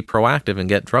want to be proactive and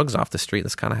get drugs off the street,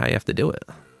 that's kind of how you have to do it.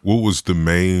 What was the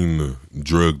main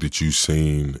drug that you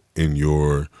seen in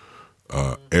your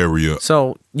area?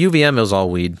 So UVM was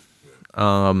all weed.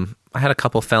 I had a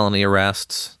couple felony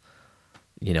arrests.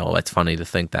 It's funny to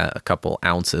think that a couple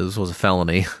ounces was a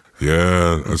felony.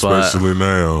 Yeah, especially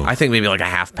now. I think maybe like a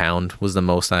half pound was the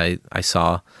most I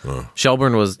saw.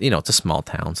 Shelburne was, it's a small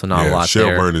town, so not a lot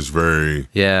there. Shelburne is very,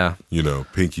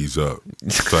 pinkies up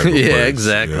type of place.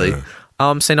 Exactly.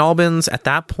 Yeah. St. Albans, at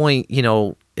that point,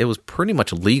 it was pretty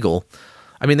much legal.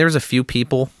 I mean, there was a few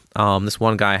people. This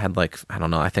one guy had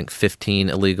I think 15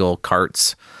 illegal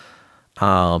carts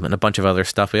and a bunch of other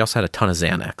stuff. We also had a ton of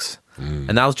Xanax.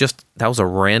 And that was a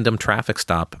random traffic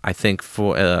stop. I think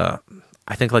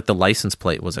like the license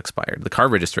plate was expired. The car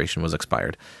registration was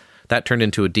expired. That turned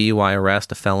into a DUI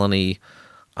arrest, a felony,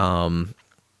 drug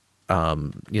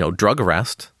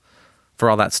arrest for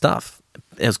all that stuff.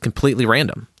 It was completely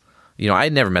random. I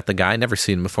had never met the guy, never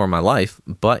seen him before in my life,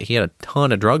 but he had a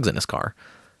ton of drugs in his car.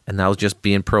 And that was just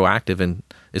being proactive, and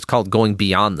it's called going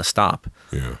beyond the stop.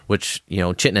 Yeah. Which,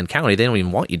 Chittenden County, they don't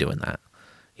even want you doing that.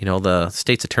 The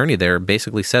state's attorney there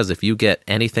basically says if you get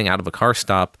anything out of a car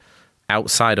stop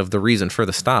outside of the reason for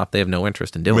the stop, they have no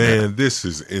interest in doing it. Man, this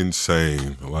is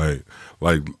insane.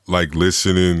 Like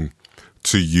listening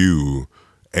to you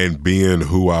and being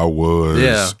who I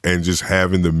was and just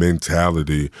having the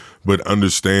mentality, but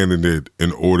understanding that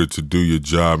in order to do your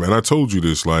job. And I told you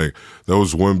this, that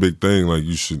was one big thing,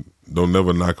 don't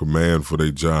never knock a man for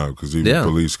their job, because even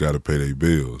police got to pay their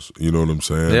bills. You know what I'm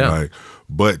saying? Yeah.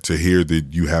 But to hear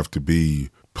that you have to be,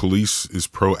 police is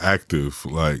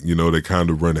proactive, they kind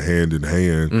of run hand in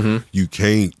hand. Mm-hmm. You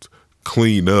can't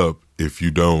clean up if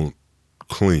you don't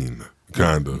clean,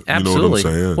 kind of. Absolutely. You know what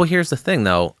I'm saying? Well, here's the thing,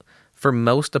 though. For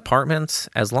most departments,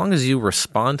 as long as you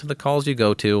respond to the calls you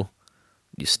go to,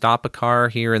 you stop a car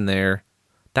here and there,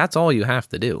 that's all you have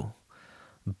to do.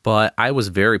 But I was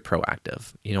very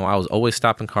proactive. I was always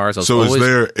stopping cars. Is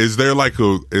there like,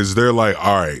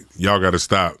 all right, y'all got to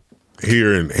stop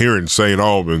here in St.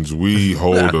 Albans. We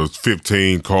hold a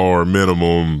 15 car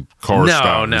minimum car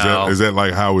stop. No. Is that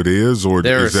like how it is, or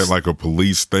is that like a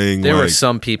police thing? There were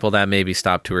some people that maybe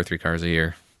stopped 2 or 3 cars a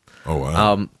year. Oh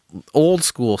wow. Old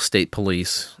school state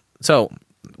police. So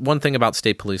one thing about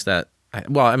state police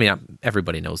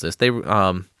everybody knows this. They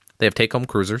have take-home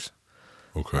cruisers.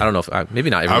 Okay. I don't know if maybe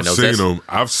not everyone knows this.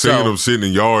 I've seen them sitting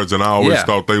in yards, and I always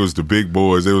thought they was the big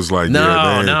boys. It was like,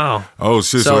 no. Oh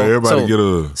shit! So everybody get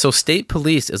a. So state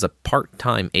police is a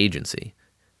part-time agency.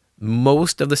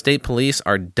 Most of the state police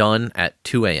are done at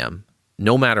 2 a.m.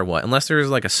 no matter what, unless there's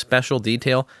like a special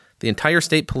detail. The entire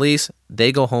state police,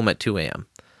 they go home at 2 a.m.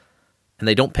 and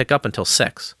they don't pick up until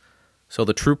 6. So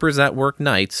the troopers that work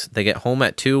nights, they get home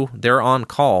at 2. They're on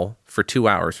call for 2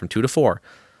 hours, from 2 to 4.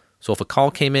 So if a call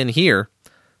came in here,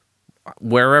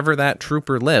 wherever that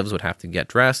trooper lives would have to get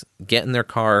dressed, get in their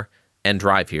car, and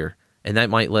drive here. And that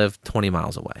might live 20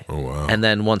 miles away. Oh, wow. And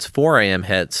then once 4 a.m.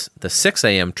 hits, the 6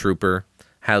 a.m. trooper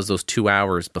has those 2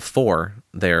 hours before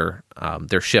their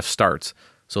shift starts.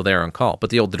 So they're on call. But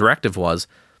the old directive was,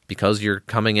 because you're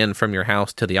coming in from your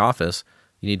house to the office,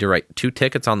 you need to write 2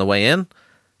 tickets on the way in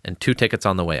and 2 tickets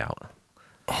on the way out.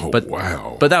 Oh,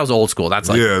 wow. But that was old school. That's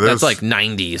like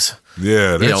 90s.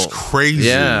 Yeah, that's crazy.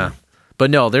 Yeah. But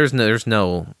no, there's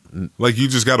no like, you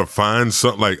just got to find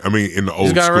something, in the old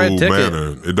school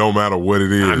manner. It don't matter what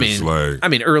it is. I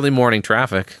mean, early morning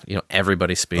traffic,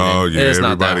 everybody's speeding. Oh yeah, it's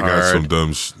everybody not that got hard. some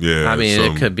dumb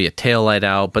it could be a taillight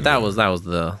out, but that was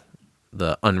the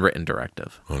unwritten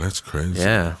directive. Oh, that's crazy.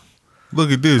 Yeah. Look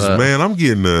at this, man. I'm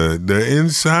getting the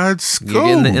inside scoop. You're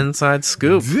getting the inside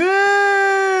scoop.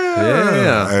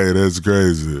 Yeah. Hey, that's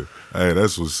crazy. Hey,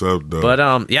 that's what's up, though. But,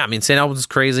 St. Albans is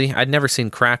crazy. I'd never seen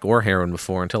crack or heroin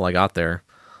before until I got there.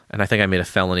 And I think I made a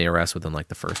felony arrest within,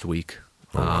 the first week.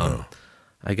 Wow.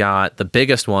 I got, the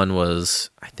biggest one was,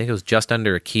 I think it was just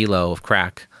under a kilo of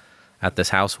crack at this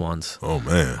house once. Oh,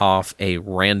 man. Off a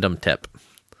random tip.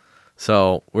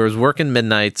 So, we was working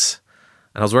midnights,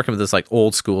 and I was working with this,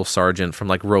 old school sergeant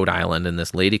from, Rhode Island, and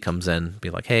this lady comes in, be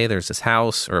like, hey, there's this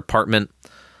house or apartment.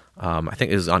 I think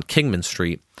it was on Kingman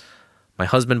Street. My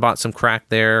husband bought some crack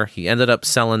there. He ended up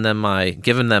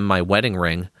giving them my wedding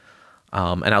ring.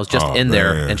 And I was just in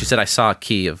there, and she said, I saw a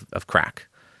key of crack.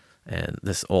 And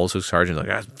this old school sergeant was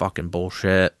like, that's fucking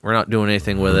bullshit. We're not doing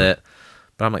anything with it.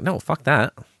 But I'm like, no, fuck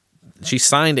that. She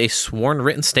signed a sworn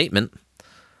written statement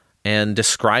and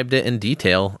described it in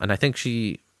detail. And I think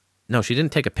she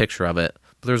didn't take a picture of it.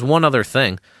 But there's one other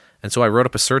thing. And so I wrote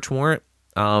up a search warrant,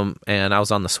 and I was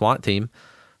on the SWAT team.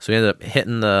 So we ended up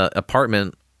hitting the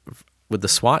apartment with the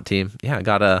SWAT team. Yeah, I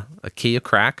got a key of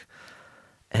crack.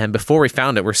 And before we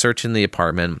found it, we're searching the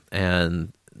apartment,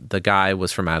 and the guy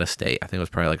was from out of state. I think it was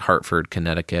probably Hartford,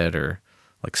 Connecticut, or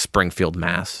Springfield,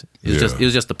 Mass. It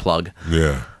was just a plug.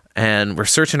 Yeah. And we're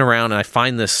searching around, and I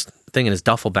find this thing in his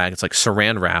duffel bag. It's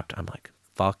saran wrapped. I'm like,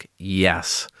 fuck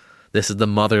yes. This is the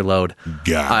mother load.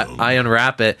 I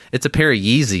unwrap it. It's a pair of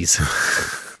Yeezys.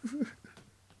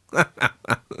 He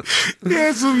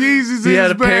had some Yeezys. He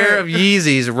had a pair of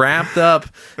Yeezys wrapped up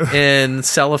in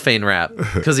cellophane wrap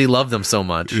because he loved them so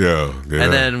much. Yeah.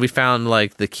 And then we found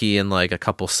the key in a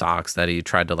couple socks that he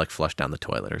tried to flush down the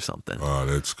toilet or something. Oh,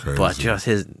 that's crazy. But just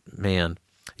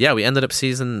we ended up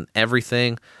seizing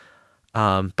everything.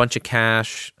 bunch of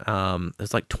cash.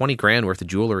 It's like 20 grand worth of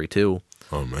jewelry too.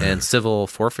 Oh man. And civil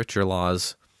forfeiture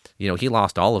laws. He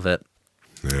lost all of it.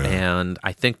 Yeah. And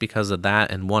I think because of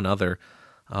that and one other,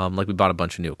 we bought a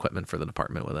bunch of new equipment for the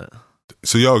department with it.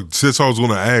 So y'all, since I was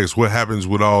going to ask, what happens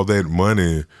with all that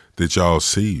money that y'all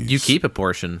seize? You keep a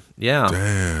portion. Yeah.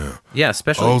 Damn. Yeah,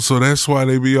 especially. Oh, so that's why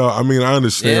they be all, I mean, I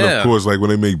understand, Yeah. of course, like when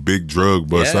they make big drug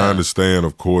busts, Yeah. I understand,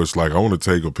 of course, like I want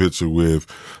to take a picture with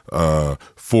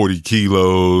 40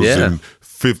 kilos Yeah. and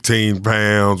 15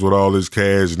 pounds with all this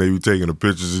cash, and they be taking the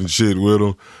pictures and shit with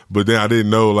them. But then I didn't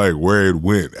know like where it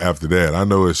went after that. I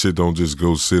know that shit don't just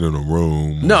go sit in a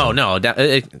room. No.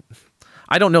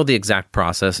 I don't know the exact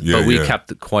process, but we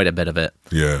kept quite a bit of it.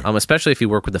 Yeah. Especially if you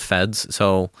work with the feds.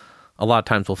 So a lot of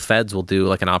times, feds will do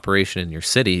like an operation in your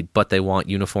city, but they want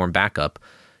uniform backup.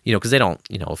 Because they don't.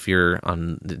 If you're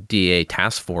on the DEA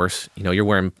task force, you're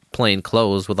wearing plain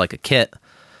clothes with like a kit.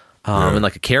 And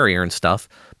like a carrier and stuff,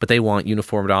 but they want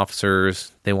uniformed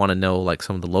officers. They want to know like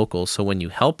some of the locals. So when you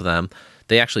help them,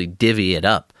 they actually divvy it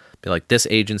up. Be like, this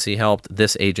agency helped,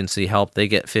 this agency helped. They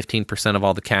get 15% of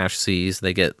all the cash seized.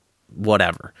 They get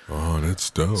whatever. Oh, that's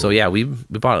dope. So yeah, we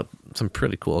bought some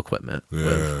pretty cool equipment.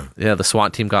 Yeah. The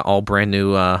SWAT team got all brand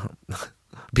new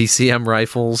BCM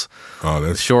rifles. Oh,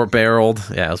 that's short barreled.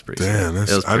 Yeah, it was pretty. Damn, It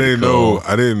was I pretty didn't cool. know.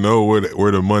 I didn't know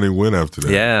where the money went after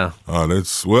that. Yeah. Oh,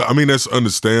 that's I mean, that's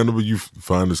understandable. You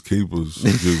find us keepers.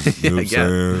 Just, you know what I'm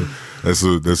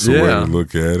saying? That's the way to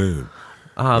look at it.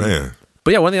 Man.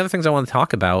 But yeah, one of the other things I want to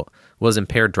talk about was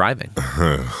impaired driving.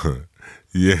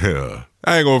 Yeah.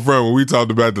 I ain't gonna front. When we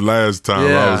talked about the last time,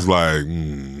 I was like,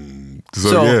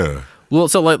 So yeah. Well,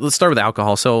 so let's start with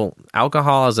alcohol. So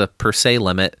alcohol has a per se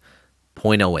limit,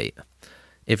 0.08.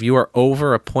 If you are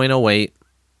over a 0.08,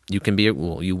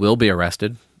 you will be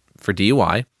arrested for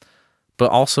DUI.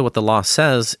 But also what the law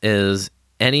says is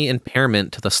any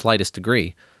impairment to the slightest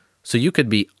degree. So you could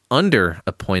be under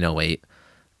a 0.08,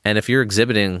 and if you're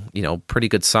exhibiting, pretty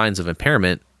good signs of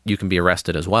impairment, you can be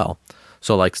arrested as well.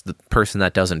 So like the person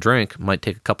that doesn't drink might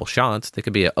take a couple shots. They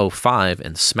could be at 0.5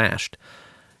 and smashed.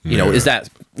 Is that,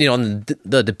 and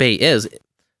the debate is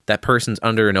that person's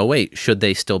under an 0.8, should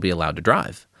they still be allowed to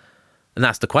drive? And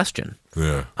that's the question.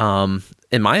 Yeah.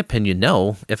 In my opinion,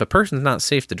 no. If a person's not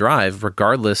safe to drive,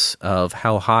 regardless of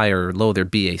how high or low their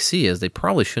BAC is, they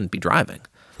probably shouldn't be driving.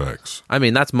 Facts. I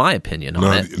mean, that's my opinion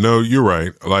on it. No, you're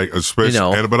right. Like,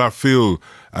 especially, but I feel,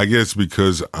 I guess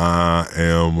because I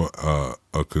am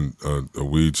a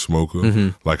weed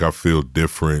smoker, like I feel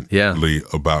differently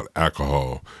about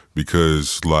alcohol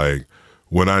because, like,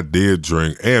 when I did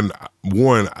drink, and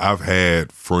one, I've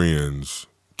had friends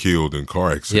killed in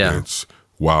car accidents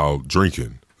while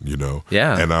drinking,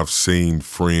 Yeah. and I've seen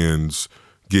friends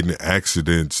get in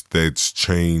accidents that's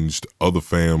changed other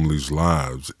families'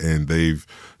 lives, and they've,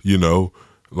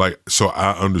 so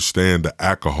I understand the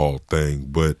alcohol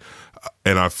thing,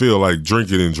 and I feel like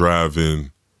drinking and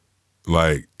driving,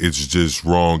 like, it's just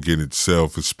wrong in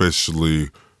itself, especially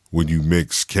when you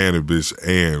mix cannabis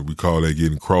and we call that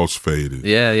getting crossfaded.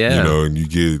 Yeah. And you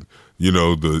get,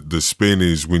 the spin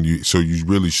is so you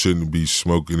really shouldn't be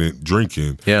smoking and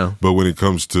drinking. Yeah. But when it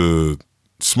comes to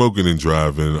smoking and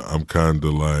driving, I'm kind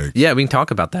of like. Yeah, we can talk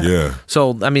about that. Yeah.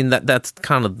 So, I mean, that's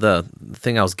kind of the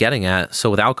thing I was getting at. So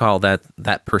with alcohol,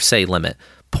 that per se limit,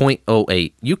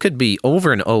 0.08, you could be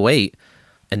over an 0.8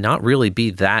 and not really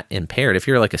be that impaired. If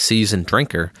you're like a seasoned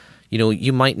drinker,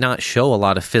 you might not show a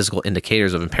lot of physical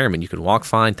indicators of impairment. You could walk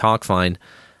fine, talk fine,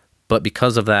 but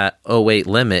because of that 0.8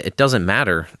 limit, it doesn't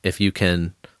matter if you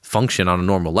can function on a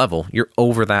normal level. You're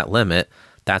over that limit,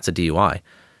 that's a DUI.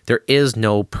 There is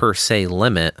no per se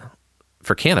limit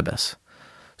for cannabis.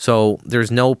 So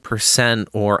there's no percent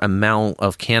or amount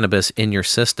of cannabis in your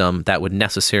system that would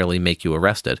necessarily make you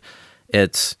arrested.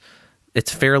 It's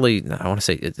fairly,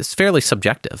 it's fairly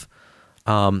subjective.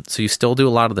 So you still do a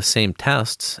lot of the same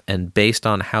tests, and based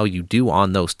on how you do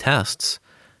on those tests,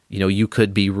 you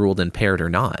could be ruled impaired or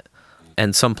not.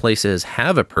 And some places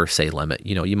have a per se limit.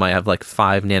 You might have like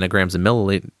 5 nanograms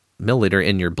a milliliter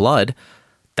in your blood.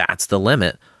 That's the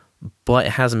limit, but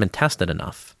it hasn't been tested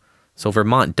enough. So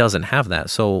Vermont doesn't have that.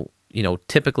 So,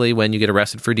 typically when you get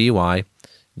arrested for DUI,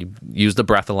 you use the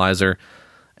breathalyzer,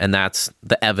 and that's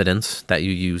the evidence that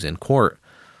you use in court.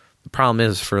 The problem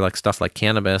is for like stuff like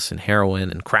cannabis and heroin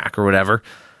and crack or whatever,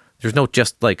 there's no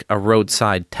just like a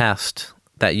roadside test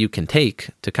that you can take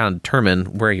to kind of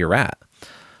determine where you're at.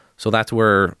 So that's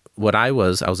where I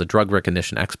was a drug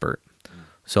recognition expert.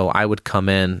 So I would come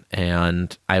in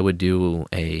and I would do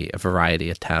a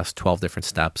variety of tests, 12 different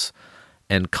steps,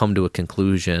 and come to a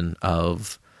conclusion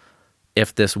of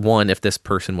if this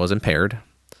person was impaired,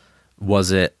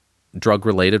 was it drug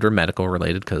related or medical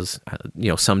related, because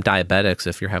some diabetics,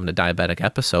 if you're having a diabetic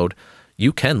episode,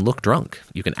 you can look drunk,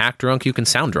 you can act drunk, you can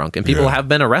sound drunk, and people have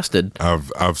been arrested. I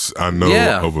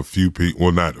know of a few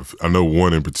people. Well, I know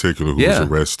one in particular who was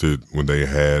arrested when they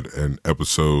had a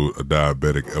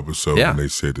diabetic episode, and they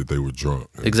said that they were drunk.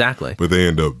 Exactly, but they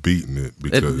end up beating it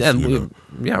because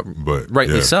but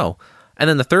rightly so. And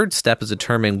then the third step is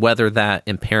determining whether that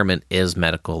impairment is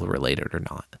medical related or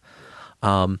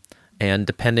not. And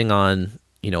depending on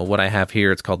what I have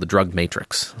here, it's called the drug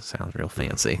matrix. Sounds real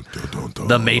fancy.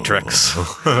 The matrix.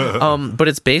 But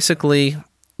it's basically,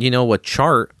 a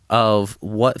chart of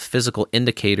what physical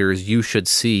indicators you should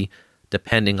see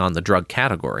depending on the drug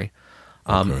category.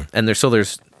 And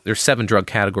there's 7 drug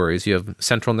categories. You have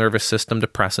central nervous system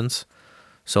depressants.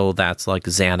 So that's like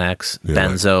Xanax,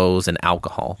 benzos, and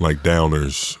alcohol. Like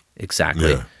downers.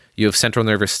 Exactly. Yeah. You have central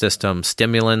nervous system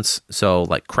stimulants, so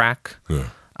like crack. Yeah.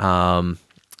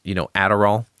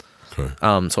 Adderall. Okay.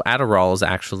 So Adderall is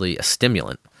actually a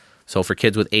stimulant. So for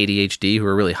kids with ADHD who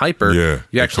are really hyper,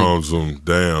 you actually calms them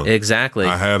down. Exactly.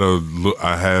 I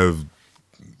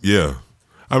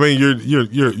mean,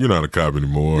 you're not a cop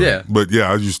anymore. Yeah. But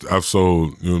yeah, I've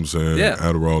sold, what I'm saying,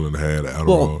 Adderall and had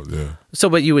Adderall. Well, so,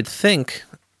 but you would think,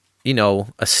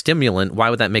 a stimulant,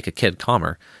 why would that make a kid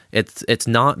calmer? It's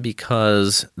not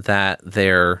because that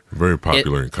they're very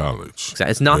popular in college.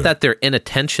 It's not that their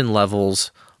inattention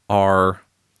levels are,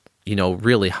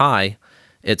 really high.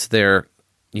 It's their,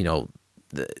 I'm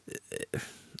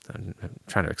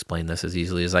trying to explain this as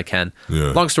easily as I can.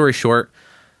 Yeah. Long story short,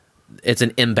 it's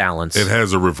an imbalance. It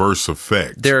has a reverse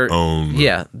effect.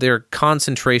 Their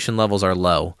concentration levels are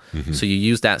low. Mm-hmm. So you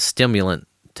use that stimulant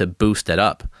to boost it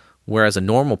up. Whereas a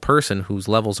normal person whose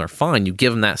levels are fine, you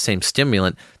give them that same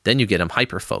stimulant, then you get them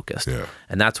hyper-focused. Yeah.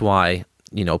 And that's why,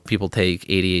 people take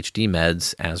ADHD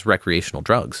meds as recreational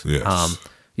drugs. Yes.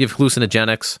 You have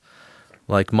hallucinogenics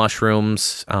like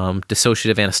mushrooms,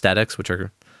 dissociative anesthetics, which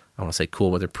are, I want to say cool,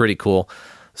 but they're pretty cool.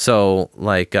 So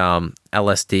like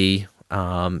LSD,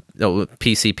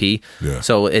 PCP. Yeah.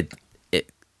 So it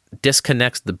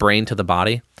disconnects the brain to the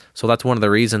body. So that's one of the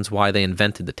reasons why they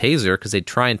invented the taser, because they'd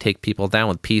try and take people down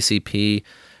with PCP.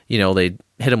 They'd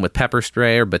hit them with pepper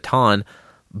spray or baton,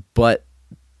 but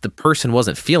the person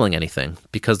wasn't feeling anything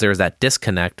because there's that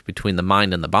disconnect between the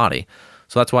mind and the body.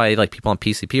 So that's why like people on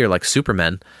PCP are like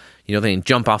supermen. They can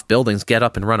jump off buildings, get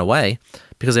up and run away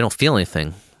because they don't feel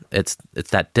anything. It's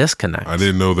that disconnect. I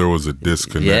didn't know there was a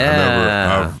disconnect.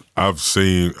 Yeah. I've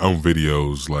seen on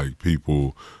videos like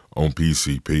people on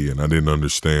PCP, and I didn't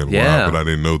understand why, but I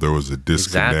didn't know there was a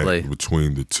disconnect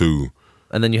between the two.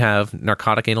 And then you have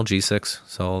narcotic analgesics,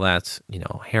 so that's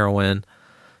heroin,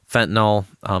 fentanyl.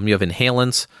 You have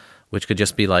inhalants, which could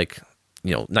just be like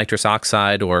nitrous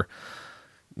oxide, or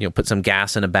put some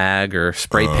gas in a bag or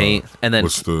spray paint, and then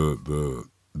what's the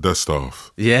dust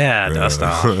off? Yeah, dust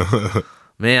off.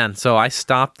 Man, so I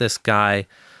stopped this guy.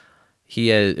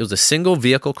 It was a single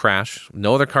vehicle crash,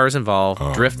 no other cars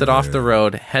involved, drifted off the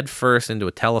road, head first into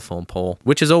a telephone pole,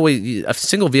 which is always a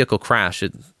single vehicle crash.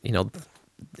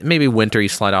 Maybe winter you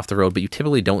slide off the road, but you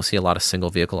typically don't see a lot of single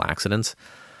vehicle accidents.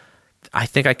 I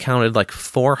think I counted like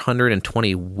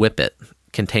 420 Whippet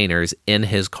containers in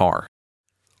his car.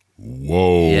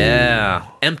 Whoa. Yeah,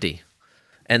 empty.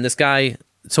 And this guy...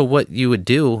 So what you would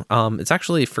do, it's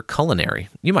actually for culinary.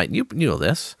 You know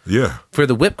this. Yeah. For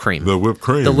the whipped cream. The whipped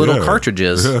cream. The little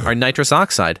cartridges are nitrous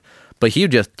oxide. But he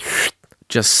would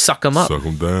just suck them up. Suck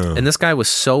them down. And this guy was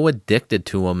so addicted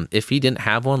to them, if he didn't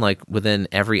have one, like within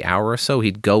every hour or so,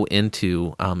 he'd go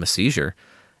into a seizure.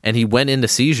 And he went into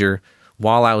seizure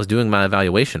while I was doing my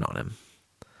evaluation on him.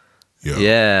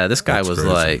 Yeah, this guy was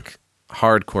crazy. Like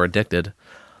hardcore addicted.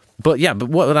 But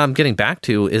what I'm getting back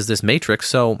to is this matrix.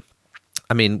 So...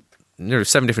 I mean, there's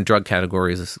 7 different drug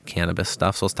categories of cannabis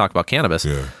stuff, so let's talk about cannabis.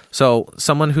 Yeah. So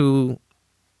someone who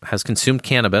has consumed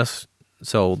cannabis,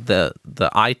 so the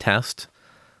eye test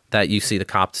that you see the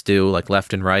cops do, like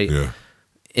left and right,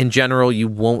 in general, you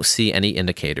won't see any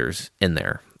indicators in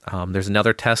there. There's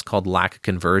another test called lack of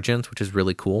convergence, which is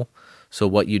really cool. So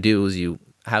what you do is you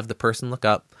have the person look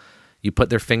up, you put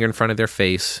their finger in front of their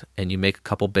face, and you make a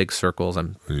couple big circles.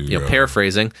 I'm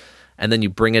paraphrasing. And then you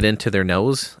bring it into their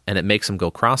nose, and it makes them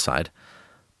go cross-eyed.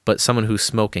 But someone who's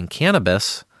smoking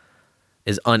cannabis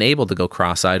is unable to go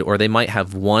cross-eyed, or they might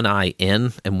have one eye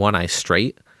in and one eye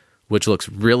straight, which looks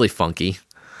really funky.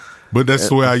 But that's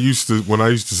the way I used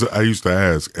to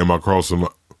ask, am I crossing my...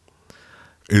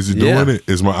 Is it doing it?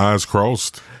 Is my eyes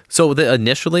crossed? So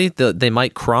initially, they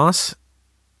might cross,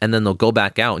 and then they'll go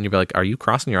back out, and you'll be like, are you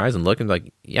crossing your eyes and looking?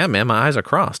 Like, yeah, man, my eyes are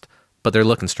crossed. but they're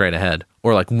looking straight ahead,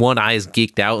 or like one eye is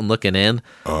geeked out and looking in.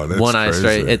 Oh, that's one eye crazy.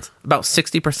 straight. It's about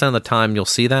 60% of the time you'll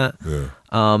see that.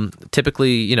 Yeah.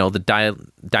 Typically, the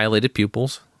dilated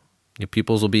pupils. Your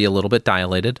pupils will be a little bit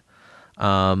dilated.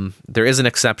 There is an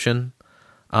exception.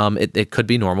 It could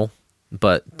be normal,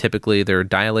 but typically they're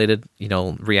dilated.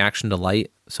 Reaction to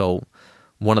light. So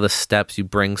one of the steps, you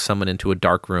bring someone into a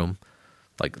dark room,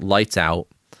 like lights out.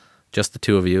 Just the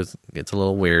two of you. It's a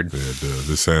little weird. Yeah, it does.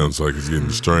 This sounds like it's getting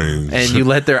strange. And you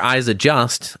let their eyes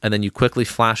adjust, and then you quickly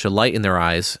flash a light in their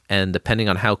eyes, and depending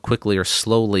on how quickly or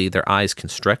slowly their eyes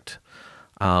constrict,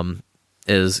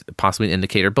 is possibly an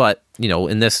indicator. But,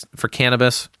 for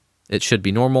cannabis, it should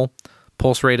be normal.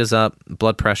 Pulse rate is up,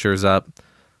 blood pressure is up,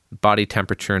 body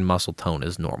temperature and muscle tone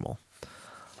is normal.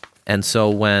 And so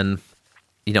when,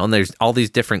 and there's all these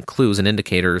different clues and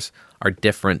indicators are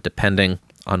different depending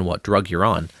on what drug you're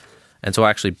on. And so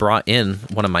I actually brought in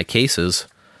one of my cases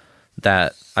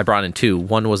that I brought in two.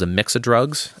 One was a mix of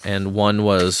drugs and one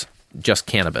was just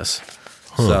cannabis.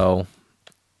 So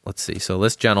let's see. So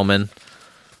this gentleman,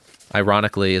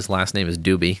 ironically, his last name is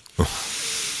Doobie.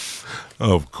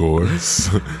 Of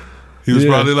course. He was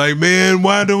probably like, man,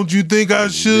 why don't you think I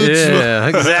should? Yeah,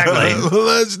 exactly.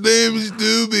 Last name is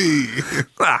Doobie.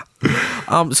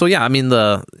 So yeah,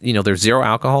 there's zero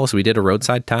alcohol. So we did a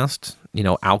roadside test.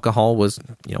 Alcohol was,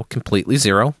 completely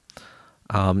zero.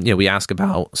 We asked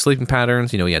about sleeping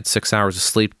patterns. He had 6 hours of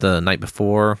sleep the night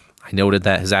before. I noted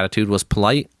that his attitude was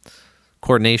polite,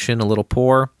 coordination a little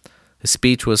poor. His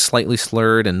speech was slightly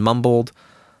slurred and mumbled.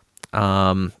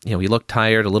 He looked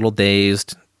tired, a little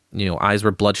dazed. Eyes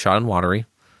were bloodshot and watery.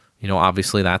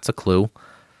 Obviously that's a clue.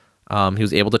 He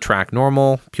was able to track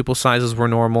normal. Pupil sizes were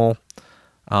normal.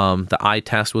 The eye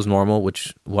test was normal,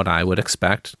 which what I would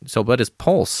expect. So, but his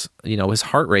pulse, his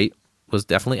heart rate was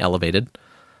definitely elevated.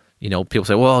 People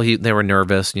say, well, they were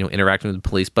nervous, interacting with the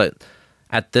police. But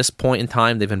at this point in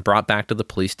time, they've been brought back to the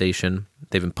police station.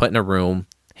 They've been put in a room.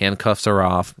 Handcuffs are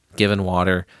off, given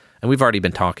water. And we've already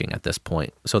been talking at this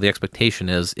point. So the expectation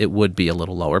is it would be a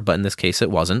little lower, but in this case it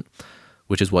wasn't,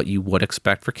 which is what you would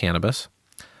expect for cannabis.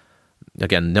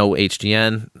 Again, no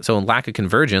HGN. So in lack of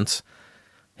convergence,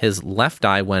 his left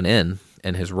eye went in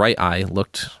and his right eye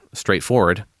looked straight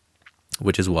forward,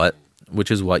 which is what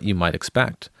you might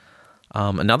expect.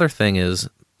 Another thing is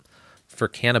for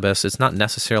cannabis, it's not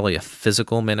necessarily a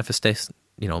physical manifest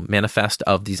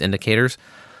of these indicators,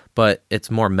 but it's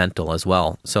more mental as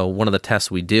well. So one of the tests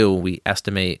we do, we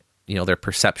estimate, their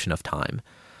perception of time.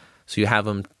 So you have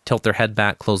them tilt their head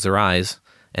back, close their eyes,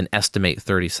 and estimate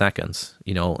 30 seconds,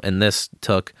 and this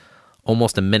took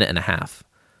almost a minute and a half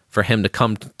for him to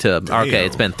come to, Damn. Okay,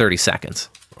 it's been 30 seconds.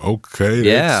 Okay.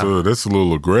 Yeah. That's a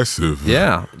little aggressive.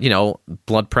 Yeah.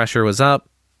 Blood pressure was up.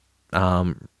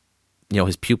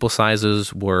 His pupil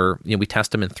sizes were, we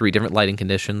test them in 3 different lighting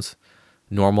conditions.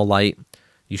 Normal light,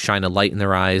 you shine a light in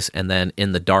their eyes, and then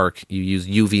in the dark, you use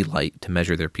UV light to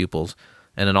measure their pupils.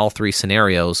 And in all 3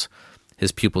 scenarios,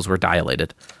 his pupils were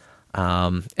dilated.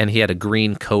 And he had a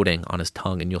green coating on his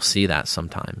tongue, and you'll see that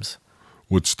sometimes.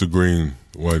 What's the green?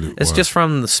 Why? It's just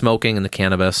from the smoking and the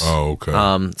cannabis. Oh, okay.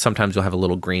 Sometimes you'll have a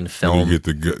little green film. When you get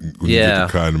the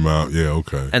kind of out. Yeah,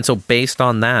 okay. And so based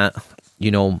on that,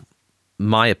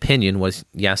 my opinion was,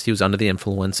 yes, he was under the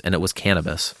influence, and it was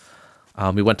cannabis.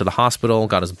 We went to the hospital,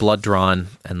 got his blood drawn,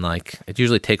 and it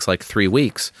usually takes 3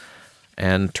 weeks.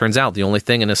 And turns out the only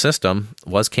thing in his system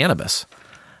was cannabis.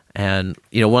 And,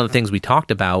 one of the things we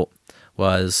talked about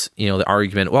was, the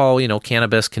argument, well,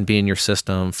 cannabis can be in your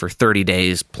system for 30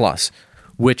 days plus,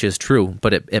 which is true,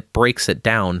 but it breaks it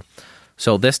down.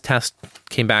 So this test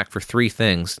came back for 3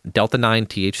 things: delta-9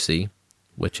 THC,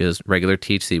 which is regular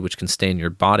THC, which can stay in your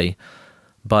body,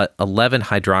 but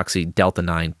 11-hydroxy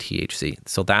delta-9 THC.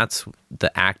 So that's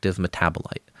the active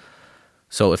metabolite.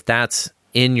 So if that's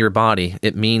in your body,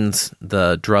 it means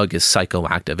the drug is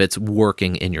psychoactive. It's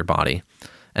working in your body.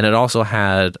 And it also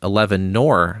had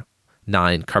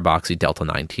 11-nor-9-carboxy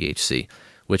delta-9 THC,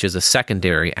 which is a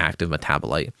secondary active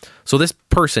metabolite. So this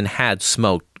person had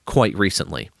smoked quite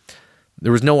recently.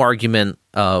 There was no argument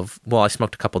of, well, I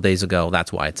smoked a couple days ago,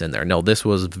 that's why it's in there. No, this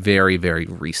was very, very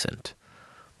recent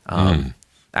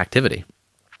activity.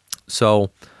 So,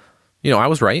 I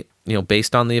was right.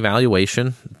 Based on the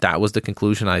evaluation, that was the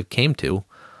conclusion I came to,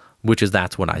 which is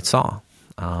that's what I saw.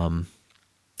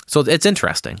 So it's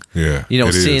interesting. Yeah.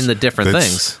 Seeing the different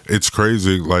things. It's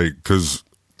crazy, because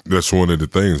that's one of the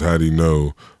things. How do you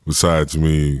know, besides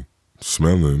me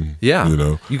smelling. Yeah. You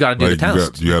know, you got to do the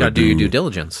test. You got to do your due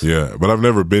diligence. Yeah, but I've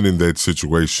never been in that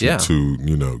situation Yeah. to,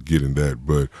 get in that.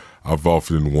 But I've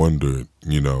often wondered,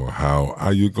 how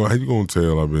you gonna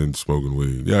tell I've been smoking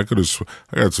weed? Yeah,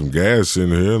 I got some gas in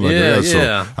here.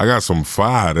 Like I got some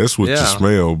fire. That's what you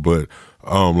smell. But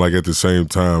like at the same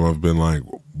time, I've been like,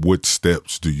 what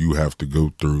steps do you have to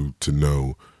go through to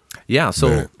know? Yeah,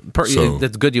 so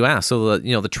that's good you asked. So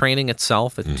the training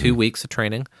itself, it's 2 weeks of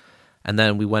training, and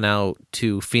then we went out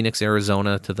to Phoenix,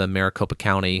 Arizona, to the Maricopa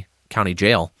County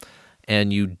Jail,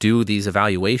 and you do these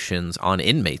evaluations on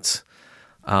inmates.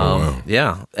 Wow.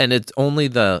 Yeah, and it's only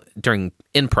during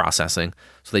in processing.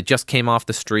 So they just came off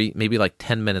the street, maybe like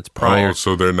 10 minutes prior. Oh,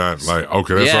 so they're not like,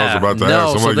 okay, that's what I was about to no,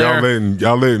 ask. so I'm like,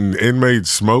 y'all letting inmates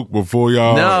smoke before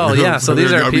y'all? No, yeah. So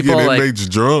these are people getting like inmates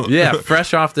drunk. Yeah,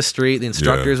 fresh off the street. The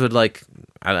instructors would like,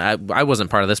 I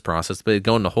wasn't part of this process, but they'd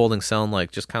go into holding cell and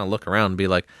like just kind of look around and be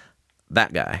like,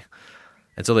 that guy.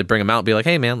 And so they bring him out and be like,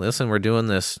 hey man, listen, we're doing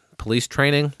this police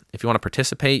training. If you want to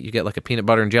participate, you get like a peanut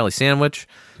butter and jelly sandwich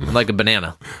and like a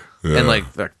banana. Yeah. And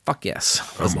like, they're like, fuck yes,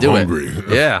 let's I'm do hungry. it.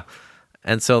 Yeah.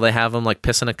 And so they have them like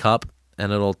piss in a cup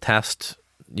and it'll test,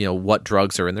 what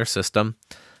drugs are in their system.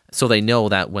 So they know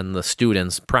that when the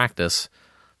students practice,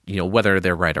 whether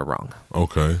they're right or wrong.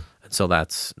 Okay. And so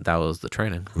that was the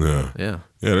training. Yeah. Yeah.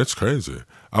 Yeah, that's crazy.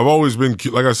 I've always been,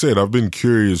 like I said, I've been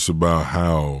curious about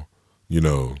how,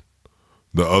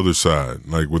 the other side,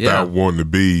 like without wanting to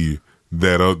be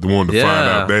that wanting to find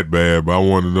out that bad, but I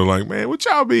wanted to know, like, man,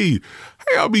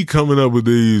 how y'all be coming up with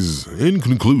these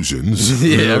conclusions?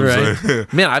 Yeah,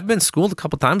 right. Man, I've been schooled a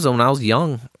couple times though when I was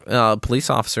young, police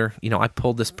officer. I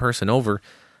pulled this person over.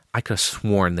 I could have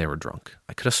sworn they were drunk.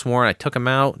 I could have sworn I took them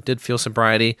out, did field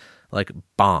sobriety, like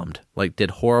bombed, like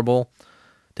did horrible,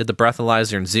 did the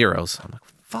breathalyzer in zeros. I'm like,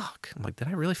 fuck. I'm like, did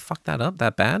I really fuck that up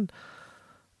that bad?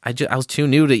 I was too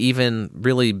new to even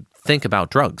really think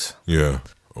about drugs. Yeah.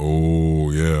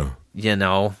 Oh, yeah.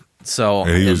 So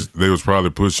and they was probably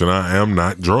pushing, I am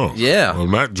not drunk. Yeah. I'm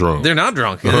not drunk. They're not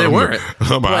drunk. They weren't.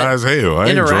 I'm high as hell. I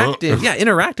ain't drunk.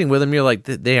 Interacting with them, you're like,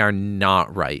 they are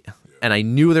not right. And I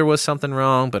knew there was something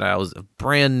wrong, but I was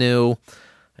brand new.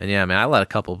 And yeah, man, I let a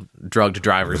couple drugged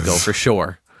drivers go for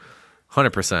sure.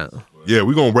 100%. Yeah,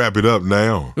 we're going to wrap it up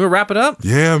now. You want to wrap it up?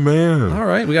 Yeah, man. All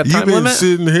right, we got time limit?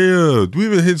 Sitting here. We've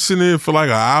been sitting here for like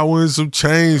an hour and some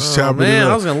change chopping it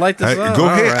up. I was going to light this up. Go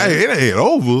ahead. Right. Hey, it ain't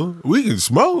over. We can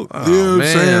smoke. You know what I'm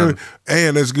saying?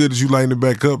 And that's good that you lighten it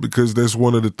back up because that's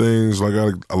one of the things like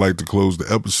I like to close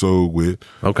the episode with.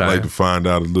 Okay. I like to find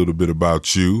out a little bit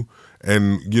about you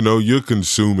and, your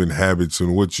consuming habits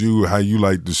and how you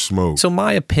like to smoke. So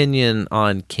my opinion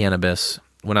on cannabis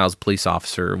when I was a police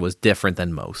officer was different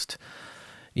than most.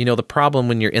 The problem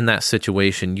when you're in that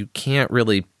situation, you can't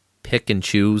really pick and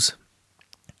choose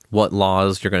what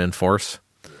laws you're going to enforce.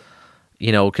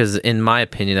 Because in my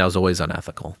opinion, that was always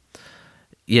unethical.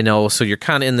 So you're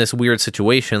kind of in this weird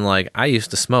situation. Like I used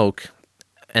to smoke,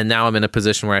 and now I'm in a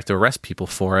position where I have to arrest people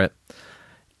for it.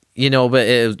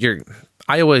 But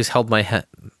I always held my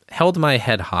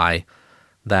head high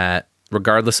that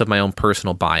regardless of my own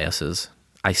personal biases,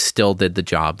 I still did the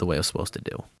job the way I was supposed to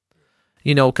do.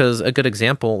 Because a good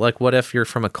example, like what if you're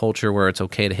from a culture where it's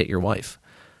okay to hit your wife?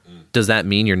 Does that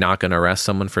mean you're not going to arrest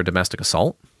someone for domestic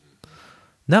assault?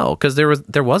 No, because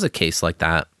there was a case like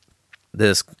that.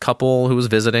 This couple who was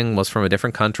visiting was from a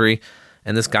different country,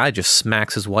 and this guy just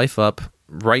smacks his wife up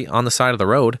right on the side of the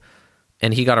road,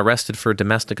 and he got arrested for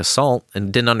domestic assault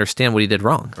and didn't understand what he did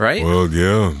wrong, right? Well,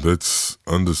 yeah, that's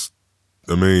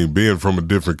being from a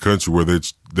different country where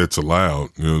that's allowed,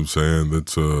 you know what I'm saying?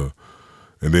 That's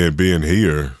and then being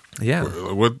here. Yeah.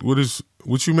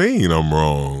 What you mean I'm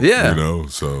wrong? Yeah.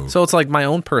 So it's like my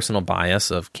own personal bias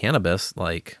of cannabis,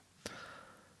 like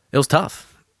it was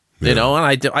tough. And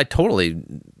I totally,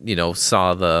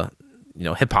 saw the,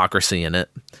 hypocrisy in it.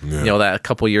 Yeah. That a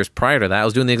couple years prior to that, I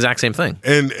was doing the exact same thing.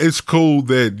 And it's cool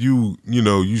that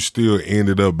you still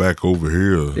ended up back over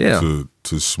here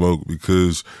to smoke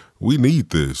because we need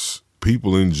this.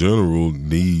 People in general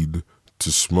need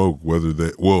to smoke, whether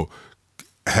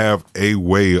have a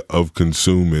way of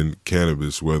consuming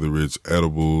cannabis, whether it's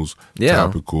edibles,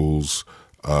 topicals,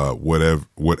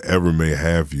 whatever may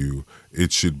have you.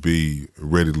 It should be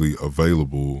readily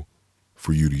available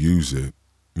for you to use it,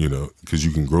 because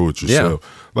you can grow it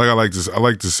yourself. Like I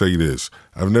like to say this: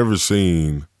 I've never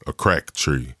seen a crack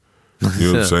tree, you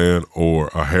know what I'm saying, or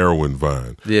a heroin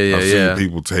vine. I've seen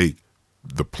people take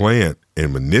the plant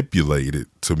and manipulate it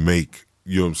to make,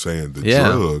 the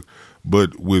drug.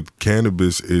 But with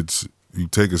cannabis, it's you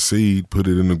take a seed, put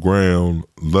it in the ground,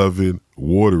 love it,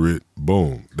 water it,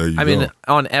 boom, there you go.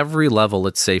 On every level,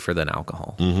 it's safer than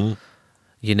alcohol. Mm-hmm.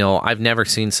 You know, I've never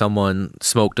seen someone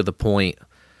smoke to the point,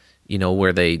 you know,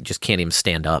 where they just can't even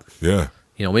stand up. Yeah.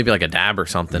 You know, maybe like a dab or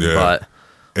something, Yeah. but...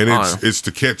 And it's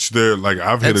to catch their, like,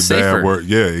 I've hit a safer. dab where,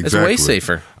 yeah, exactly. It's way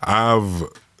safer.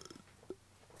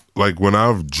 When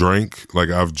I've drank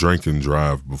and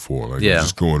drive before, like,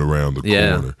 just going around the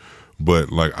corner.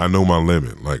 But, like, I know my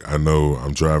limit. Like, I know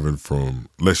I'm driving from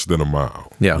less than a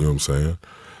mile. Yeah. You know what I'm saying?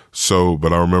 So,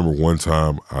 but I remember one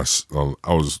time I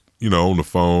was, you know, on the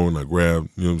phone. I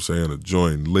grabbed, you know what I'm saying, a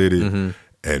joint, lit it.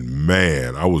 And,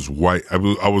 man, I was white. I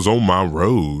was on my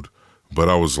road. But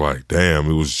I was like, damn,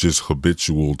 it was just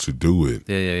habitual to do it.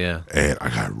 Yeah. And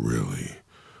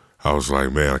I was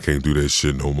like, man, I can't do that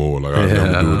shit no more. Like, I'll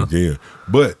never do it again.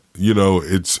 But, you know,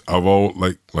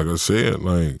 like I said,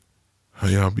 like, how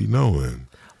y'all be knowing?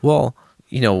 Well,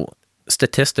 you know,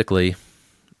 statistically,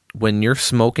 when you're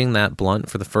smoking that blunt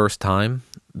for the first time,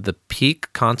 the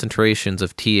peak concentrations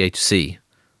of THC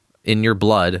in your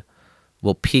blood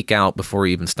will peak out before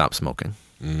you even stop smoking.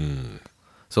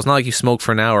 So it's not like you smoke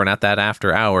for an hour and at that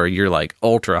after hour, you're like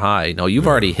ultra high. No, you've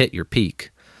already hit your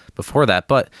peak before that.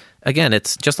 But again,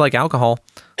 it's just like alcohol.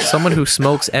 Someone who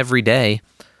smokes every day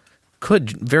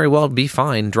could very well be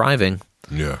fine driving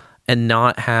and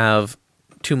not have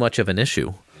too much of an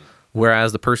issue.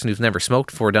 Whereas the person who's never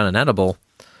smoked before, done an edible,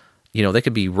 you know, they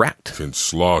could be wrecked. Can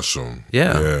slosh them.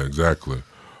 Yeah, exactly.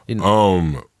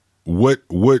 What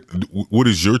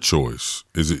is your choice?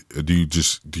 Is it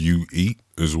do you eat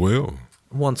as well?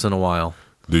 Once in a while.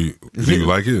 Do you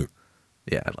like it?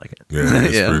 Yeah, I like it. Yeah,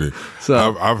 it's pretty.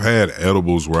 So I've had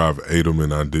edibles where I've ate them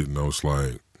and I didn't know. It's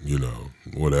like, you know,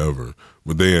 whatever.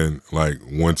 But then, like,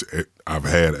 once I've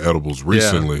had edibles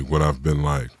recently when I've been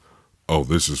like, oh,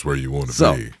 this is where you want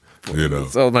to be. You know.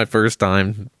 So my first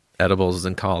time edibles was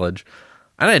in college.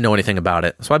 I didn't know anything about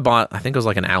it. So I bought, I think it was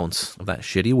like an ounce of that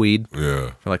shitty weed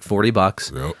for like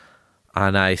 $40. Yep.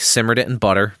 And I simmered it in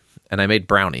butter and I made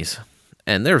brownies.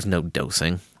 And there was no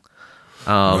dosing.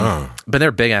 But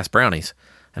they're big ass brownies.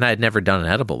 And I had never done an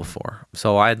edible before.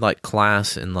 So I had like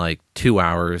class in like 2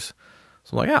 hours.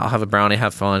 So I'm like, yeah, I'll have a brownie,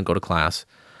 have fun, go to class.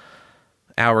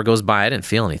 Hour goes by, I didn't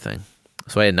feel anything.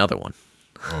 So I had another one.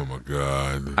 Oh my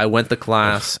God. I went to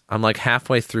class. I'm like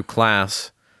halfway through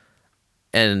class.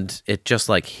 And it just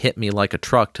like hit me like a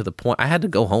truck to the point I had to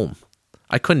go home.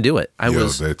 I couldn't do it.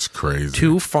 That's crazy.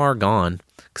 Too far gone.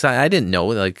 Because I didn't know,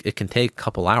 like, it can take a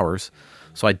couple hours.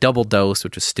 So I double dosed,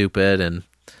 which is stupid, and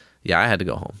I had to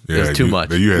go home. Yeah, it was too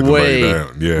much. You had to lay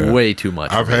down. Yeah. Way too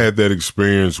much. I've had that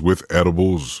experience with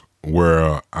edibles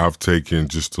where I've taken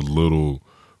just a little,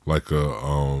 like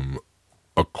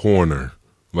a corner.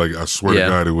 Like, I swear to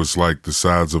God, it was like the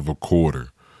size of a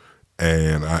quarter.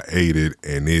 And I ate it,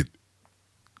 and it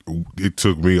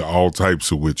took me all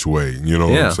types of which way. You know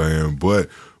what I'm saying? But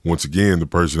once again, the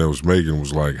person that was making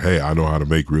was like, hey, I know how to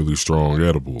make really strong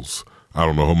edibles. I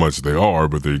don't know how much they are,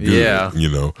 but they're good. Yeah. You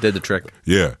know? Did the trick.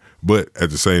 Yeah. But at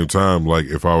the same time, like,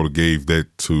 if I would have gave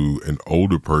that to an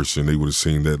older person, they would have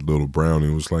seen that little brownie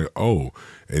and was like, oh.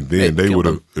 And then it would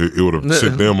have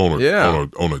sent them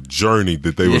on a journey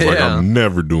that they was like, I'm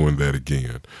never doing that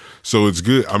again. So it's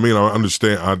good. I mean, I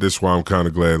understand. That's why I'm kind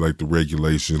of glad, like, the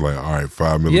regulations, like, all right,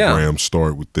 5 milligrams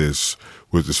start with this,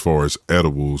 with as far as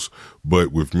edibles.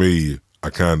 But with me,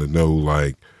 I kind of know,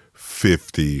 like,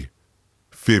 50,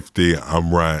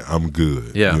 I'm right, I'm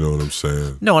good. Yeah. You know what I'm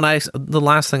saying? No, and the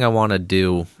last thing I want to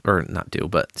do, or not do,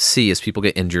 but see is people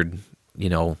get injured, you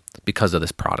know, because of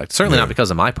this product. Certainly not because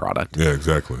of my product. Yeah,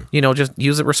 exactly. You know, just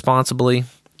use it responsibly.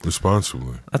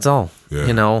 That's all. Yeah.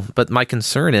 You know, but my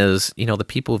concern is, you know, the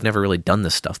people who've never really done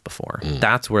this stuff before.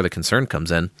 That's where the concern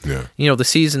comes in. Yeah. You know, the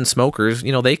seasoned smokers,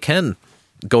 you know, they can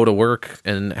go to work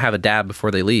and have a dab before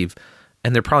they leave,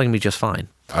 and they're probably going to be just fine.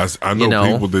 I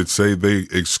know people that say they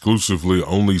exclusively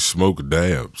only smoke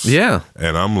dabs. Yeah.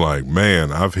 And I'm like,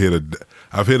 man, I've hit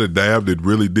a dab that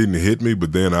really didn't hit me,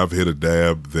 but then I've hit a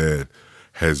dab that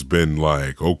has been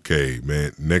like, okay,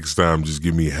 man, next time just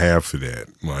give me half of that.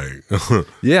 Like,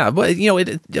 yeah, but you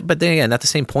know, but then again, at the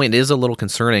same point, it is a little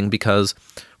concerning because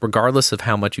regardless of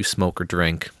how much you smoke or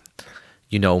drink,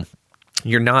 you know,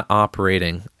 you're not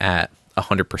operating at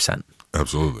 100%.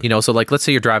 Absolutely. You know, so like, let's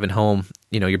say you're driving home,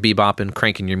 you know, you're bebopping,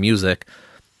 cranking your music.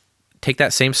 Take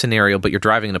that same scenario, but you're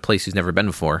driving in a place you've never been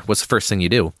before. What's the first thing you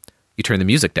do? You turn the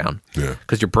music down. Yeah.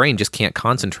 Because your brain just can't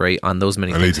concentrate on those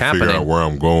many things happening. I need to figure out where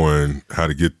I'm going, how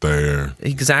to get there.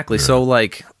 Exactly. Yeah. So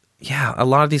like, a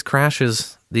lot of these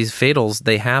crashes, these fatals,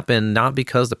 they happen not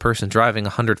because the person driving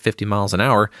 150 miles an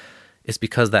hour. It's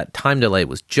because that time delay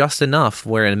was just enough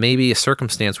where in maybe a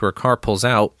circumstance where a car pulls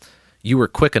out, you were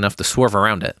quick enough to swerve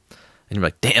around it. And you're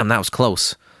like, damn, that was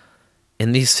close.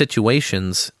 In these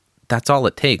situations, that's all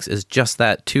it takes is just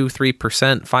that 2%,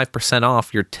 3%, 5%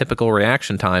 off your typical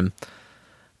reaction time.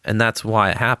 And that's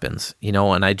why it happens,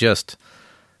 and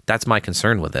that's my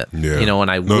concern with it, Yeah.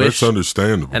 And I No, wish that's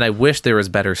understandable. And I wish there was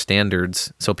better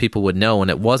standards so people would know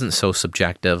and it wasn't so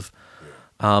subjective.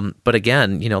 But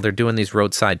again, they're doing these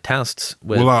roadside tests.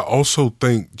 Well, I also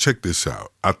think, check this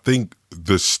out. I think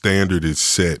the standard is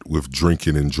set with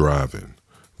drinking and driving.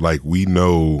 Like, we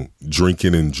know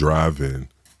drinking and driving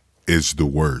is the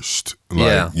worst.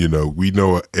 Like, we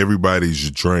know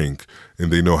everybody's drank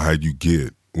and they know how you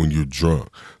get when you're drunk.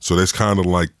 So that's kind of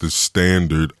like the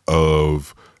standard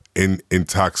of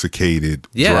intoxicated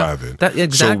driving.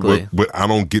 Exactly. So, but I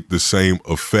don't get the same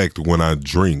effect when I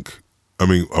drink. I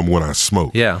mean, when I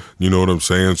smoke. Yeah. You know what I'm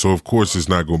saying? So, of course, it's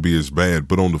not going to be as bad.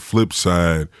 But on the flip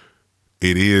side,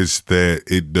 it is that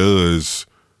it does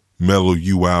mellow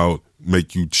you out,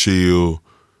 make you chill.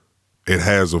 It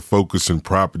has a focusing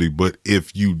property. But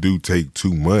if you do take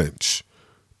too much,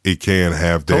 it can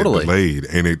have that delayed.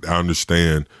 And I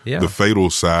understand the fatal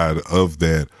side of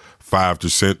that 5 to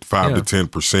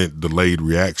 10% delayed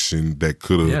reaction that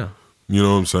could have, you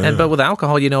know what I'm saying? But with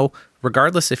alcohol,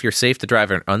 regardless if you're safe to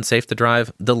drive or unsafe to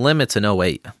drive, the limit's an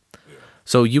 08.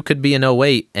 So you could be an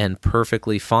 08 and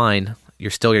perfectly fine.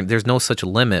 There's no such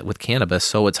limit with cannabis,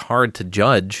 so it's hard to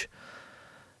judge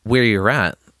where you're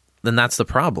at. Then that's the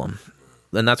problem.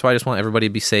 And that's why I just want everybody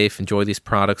to be safe, enjoy these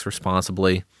products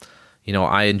responsibly.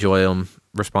 I enjoy them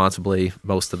responsibly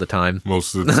most of the time.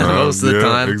 Most of the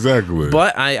time. Exactly.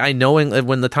 But I knowing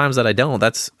when the times that I don't,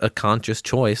 that's a conscious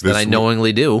choice that I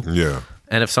knowingly do. Yeah.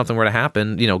 And if something were to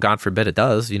happen, God forbid it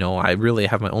does, I really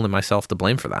have only myself to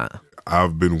blame for that.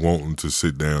 I've been wanting to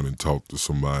sit down and talk to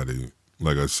somebody,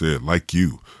 like I said, like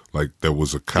you, like there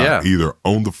was a cop either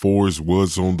on the force,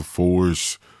 was on the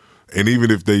force, and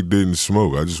even if they didn't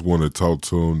smoke, I just want to talk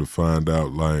to them to find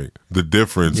out like the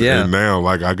difference. Yeah. And now,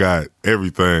 like I got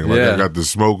everything. Like I got the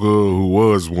smoker who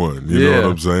was one. You know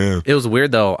what I'm saying? It was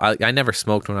weird though. I never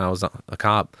smoked when I was a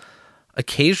cop.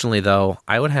 Occasionally though,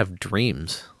 I would have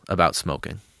dreams about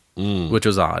smoking, which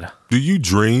was odd. Do you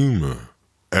dream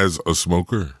as a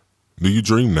smoker? Do you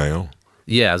dream now?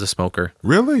 Yeah, as a smoker.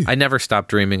 Really? I never stopped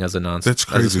dreaming as a That's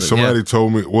crazy. Somebody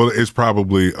told me, well, it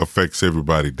probably affects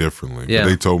everybody differently. Yeah. But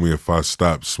they told me if I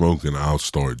stop smoking, I'll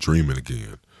start dreaming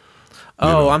again.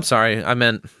 Oh, I'm sorry. I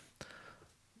meant,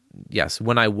 yes,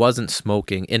 when I wasn't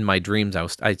smoking in my dreams,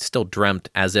 I still dreamt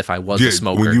as if I was a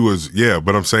smoker. When you was,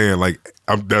 but I'm saying like,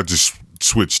 that just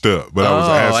switched up. But I was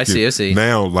asking. I see.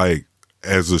 Now, like,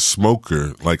 as a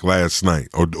smoker, like last night,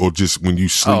 or just when you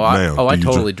sleep now. I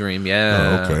totally dream.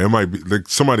 Yeah. Oh, okay. It might be like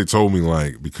somebody told me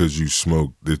like because you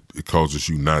smoke, it causes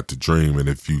you not to dream, and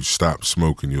if you stop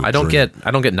smoking, you'll. I don't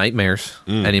get nightmares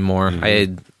anymore. Mm-hmm. I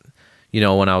had,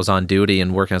 when I was on duty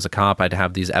and working as a cop, I'd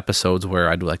have these episodes where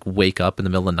I'd like wake up in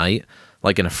the middle of the night,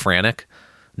 like in a frantic,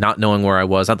 not knowing where I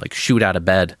was. I'd like shoot out of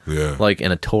bed, like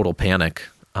in a total panic.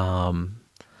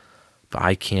 But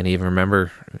I can't even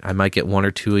remember. I might get 1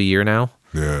 or 2 a year now.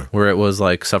 Yeah. Where it was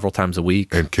like several times a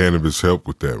week. And cannabis helped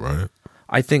with that, right?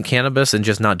 I think cannabis and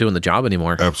just not doing the job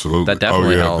anymore. Absolutely. That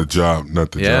definitely helped. The job,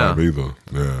 not the job either.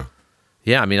 Yeah.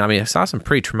 Yeah, I mean, I saw some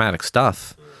pretty traumatic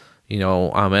stuff.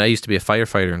 I used to be a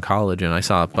firefighter in college, and I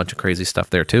saw a bunch of crazy stuff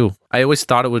there too. I always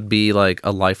thought it would be like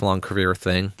a lifelong career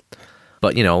thing.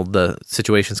 But, the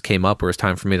situations came up where it's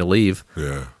time for me to leave.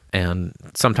 Yeah. And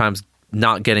sometimes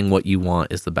not getting what you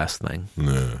want is the best thing.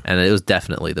 Yeah. And it was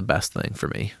definitely the best thing for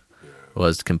me,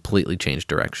 was to completely change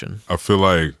direction. I feel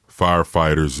like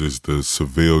firefighters is the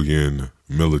civilian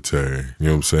military. You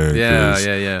know what I'm saying?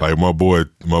 Yeah. Like my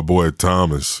boy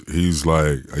Thomas, he's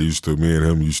like, me and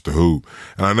him used to hoop.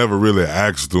 And I never really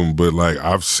asked him, but like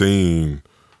I've seen,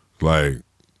 like,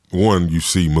 one, you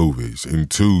see movies,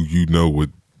 and two,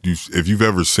 if you've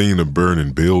ever seen a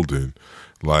burning building,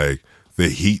 like, the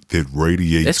heat that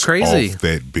radiates off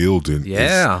that building,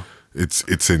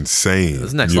 it's insane.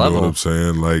 It's next level. level. Know what I'm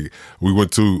saying? Like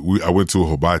I went to a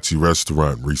hibachi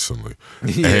restaurant recently,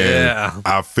 and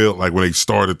I felt like when they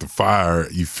started the fire,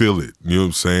 you feel it. You know what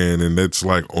I'm saying? And that's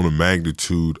like on a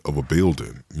magnitude of a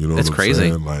building. You know, it's what I'm crazy.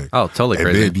 saying? Like, totally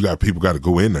crazy. And then people got to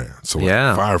go in there. So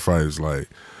firefighters like.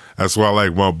 That's why,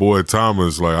 like, my boy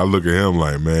Thomas, like, I look at him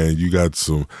like, man, you got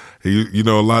some, a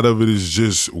lot of it is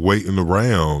just waiting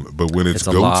around. But when it's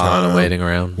go time, of waiting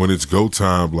around. When it's go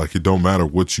time, like, it don't matter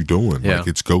what you're doing. Like,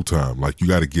 it's go time. Like, you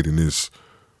got to get in this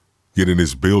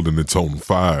building that's on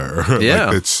fire. Yeah.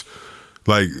 Like, it's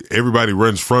like everybody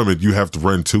runs from it. You have to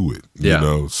run to it. You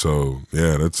know? So,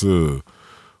 that's man.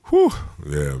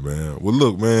 Well,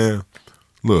 look, man.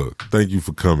 Look, thank you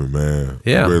for coming, man.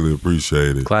 Yeah. I really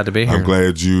appreciate it. Glad to be here. I'm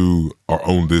glad you are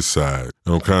on this side.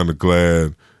 I'm kind of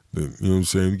glad You know what I'm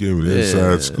saying? You gave me the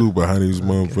inside scoop of how these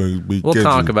motherfuckers be We'll catching.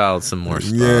 talk about some more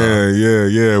stuff.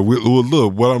 Yeah. Well,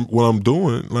 look, what I'm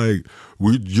doing, like,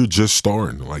 you're just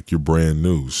starting, like, you're brand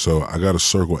new. So I got to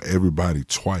circle everybody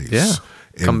twice. Yeah.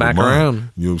 Come back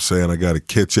around. You know what I'm saying? I got to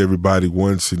catch everybody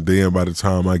once, and then by the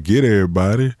time I get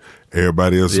everybody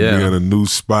else will be in a new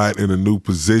spot, in a new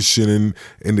position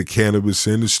in the cannabis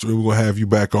industry. We're going to have you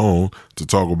back on to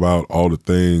talk about all the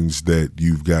things that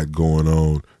you've got going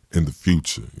on in the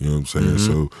future. You know what I'm saying? Mm-hmm.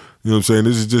 So, you know what I'm saying?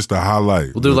 This is just a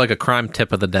highlight. We'll do like a crime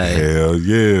tip of the day. Hell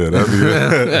yeah.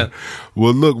 That'd be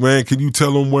Well, look, man, can you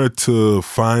tell them where to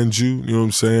find you? You know what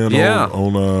I'm saying?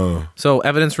 Yeah. So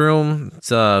Evidence Room,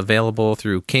 it's available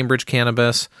through Cambridge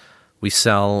Cannabis. We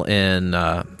sell in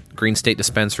Green State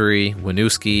Dispensary,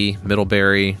 Winooski,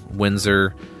 Middlebury,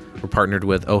 Windsor. We're partnered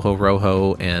with Ojo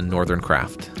Rojo and Northern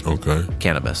Craft. Okay.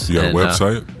 Cannabis. You got a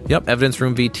website? Yep,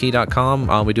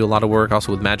 evidenceroomvt.com. We do a lot of work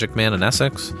also with Magic Man and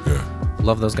Essex. Yeah.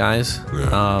 Love those guys.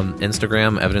 Yeah.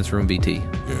 Instagram, Evidence Room VT.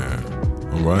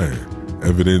 Yeah. All right.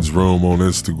 Evidence Room on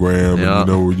Instagram. Yeah. And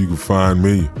you know where you can find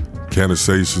me.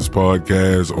 Cannasations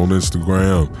Podcast on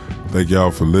Instagram. Thank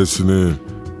y'all for listening.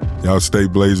 Y'all stay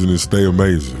blazing and stay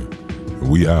amazing.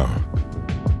 We out.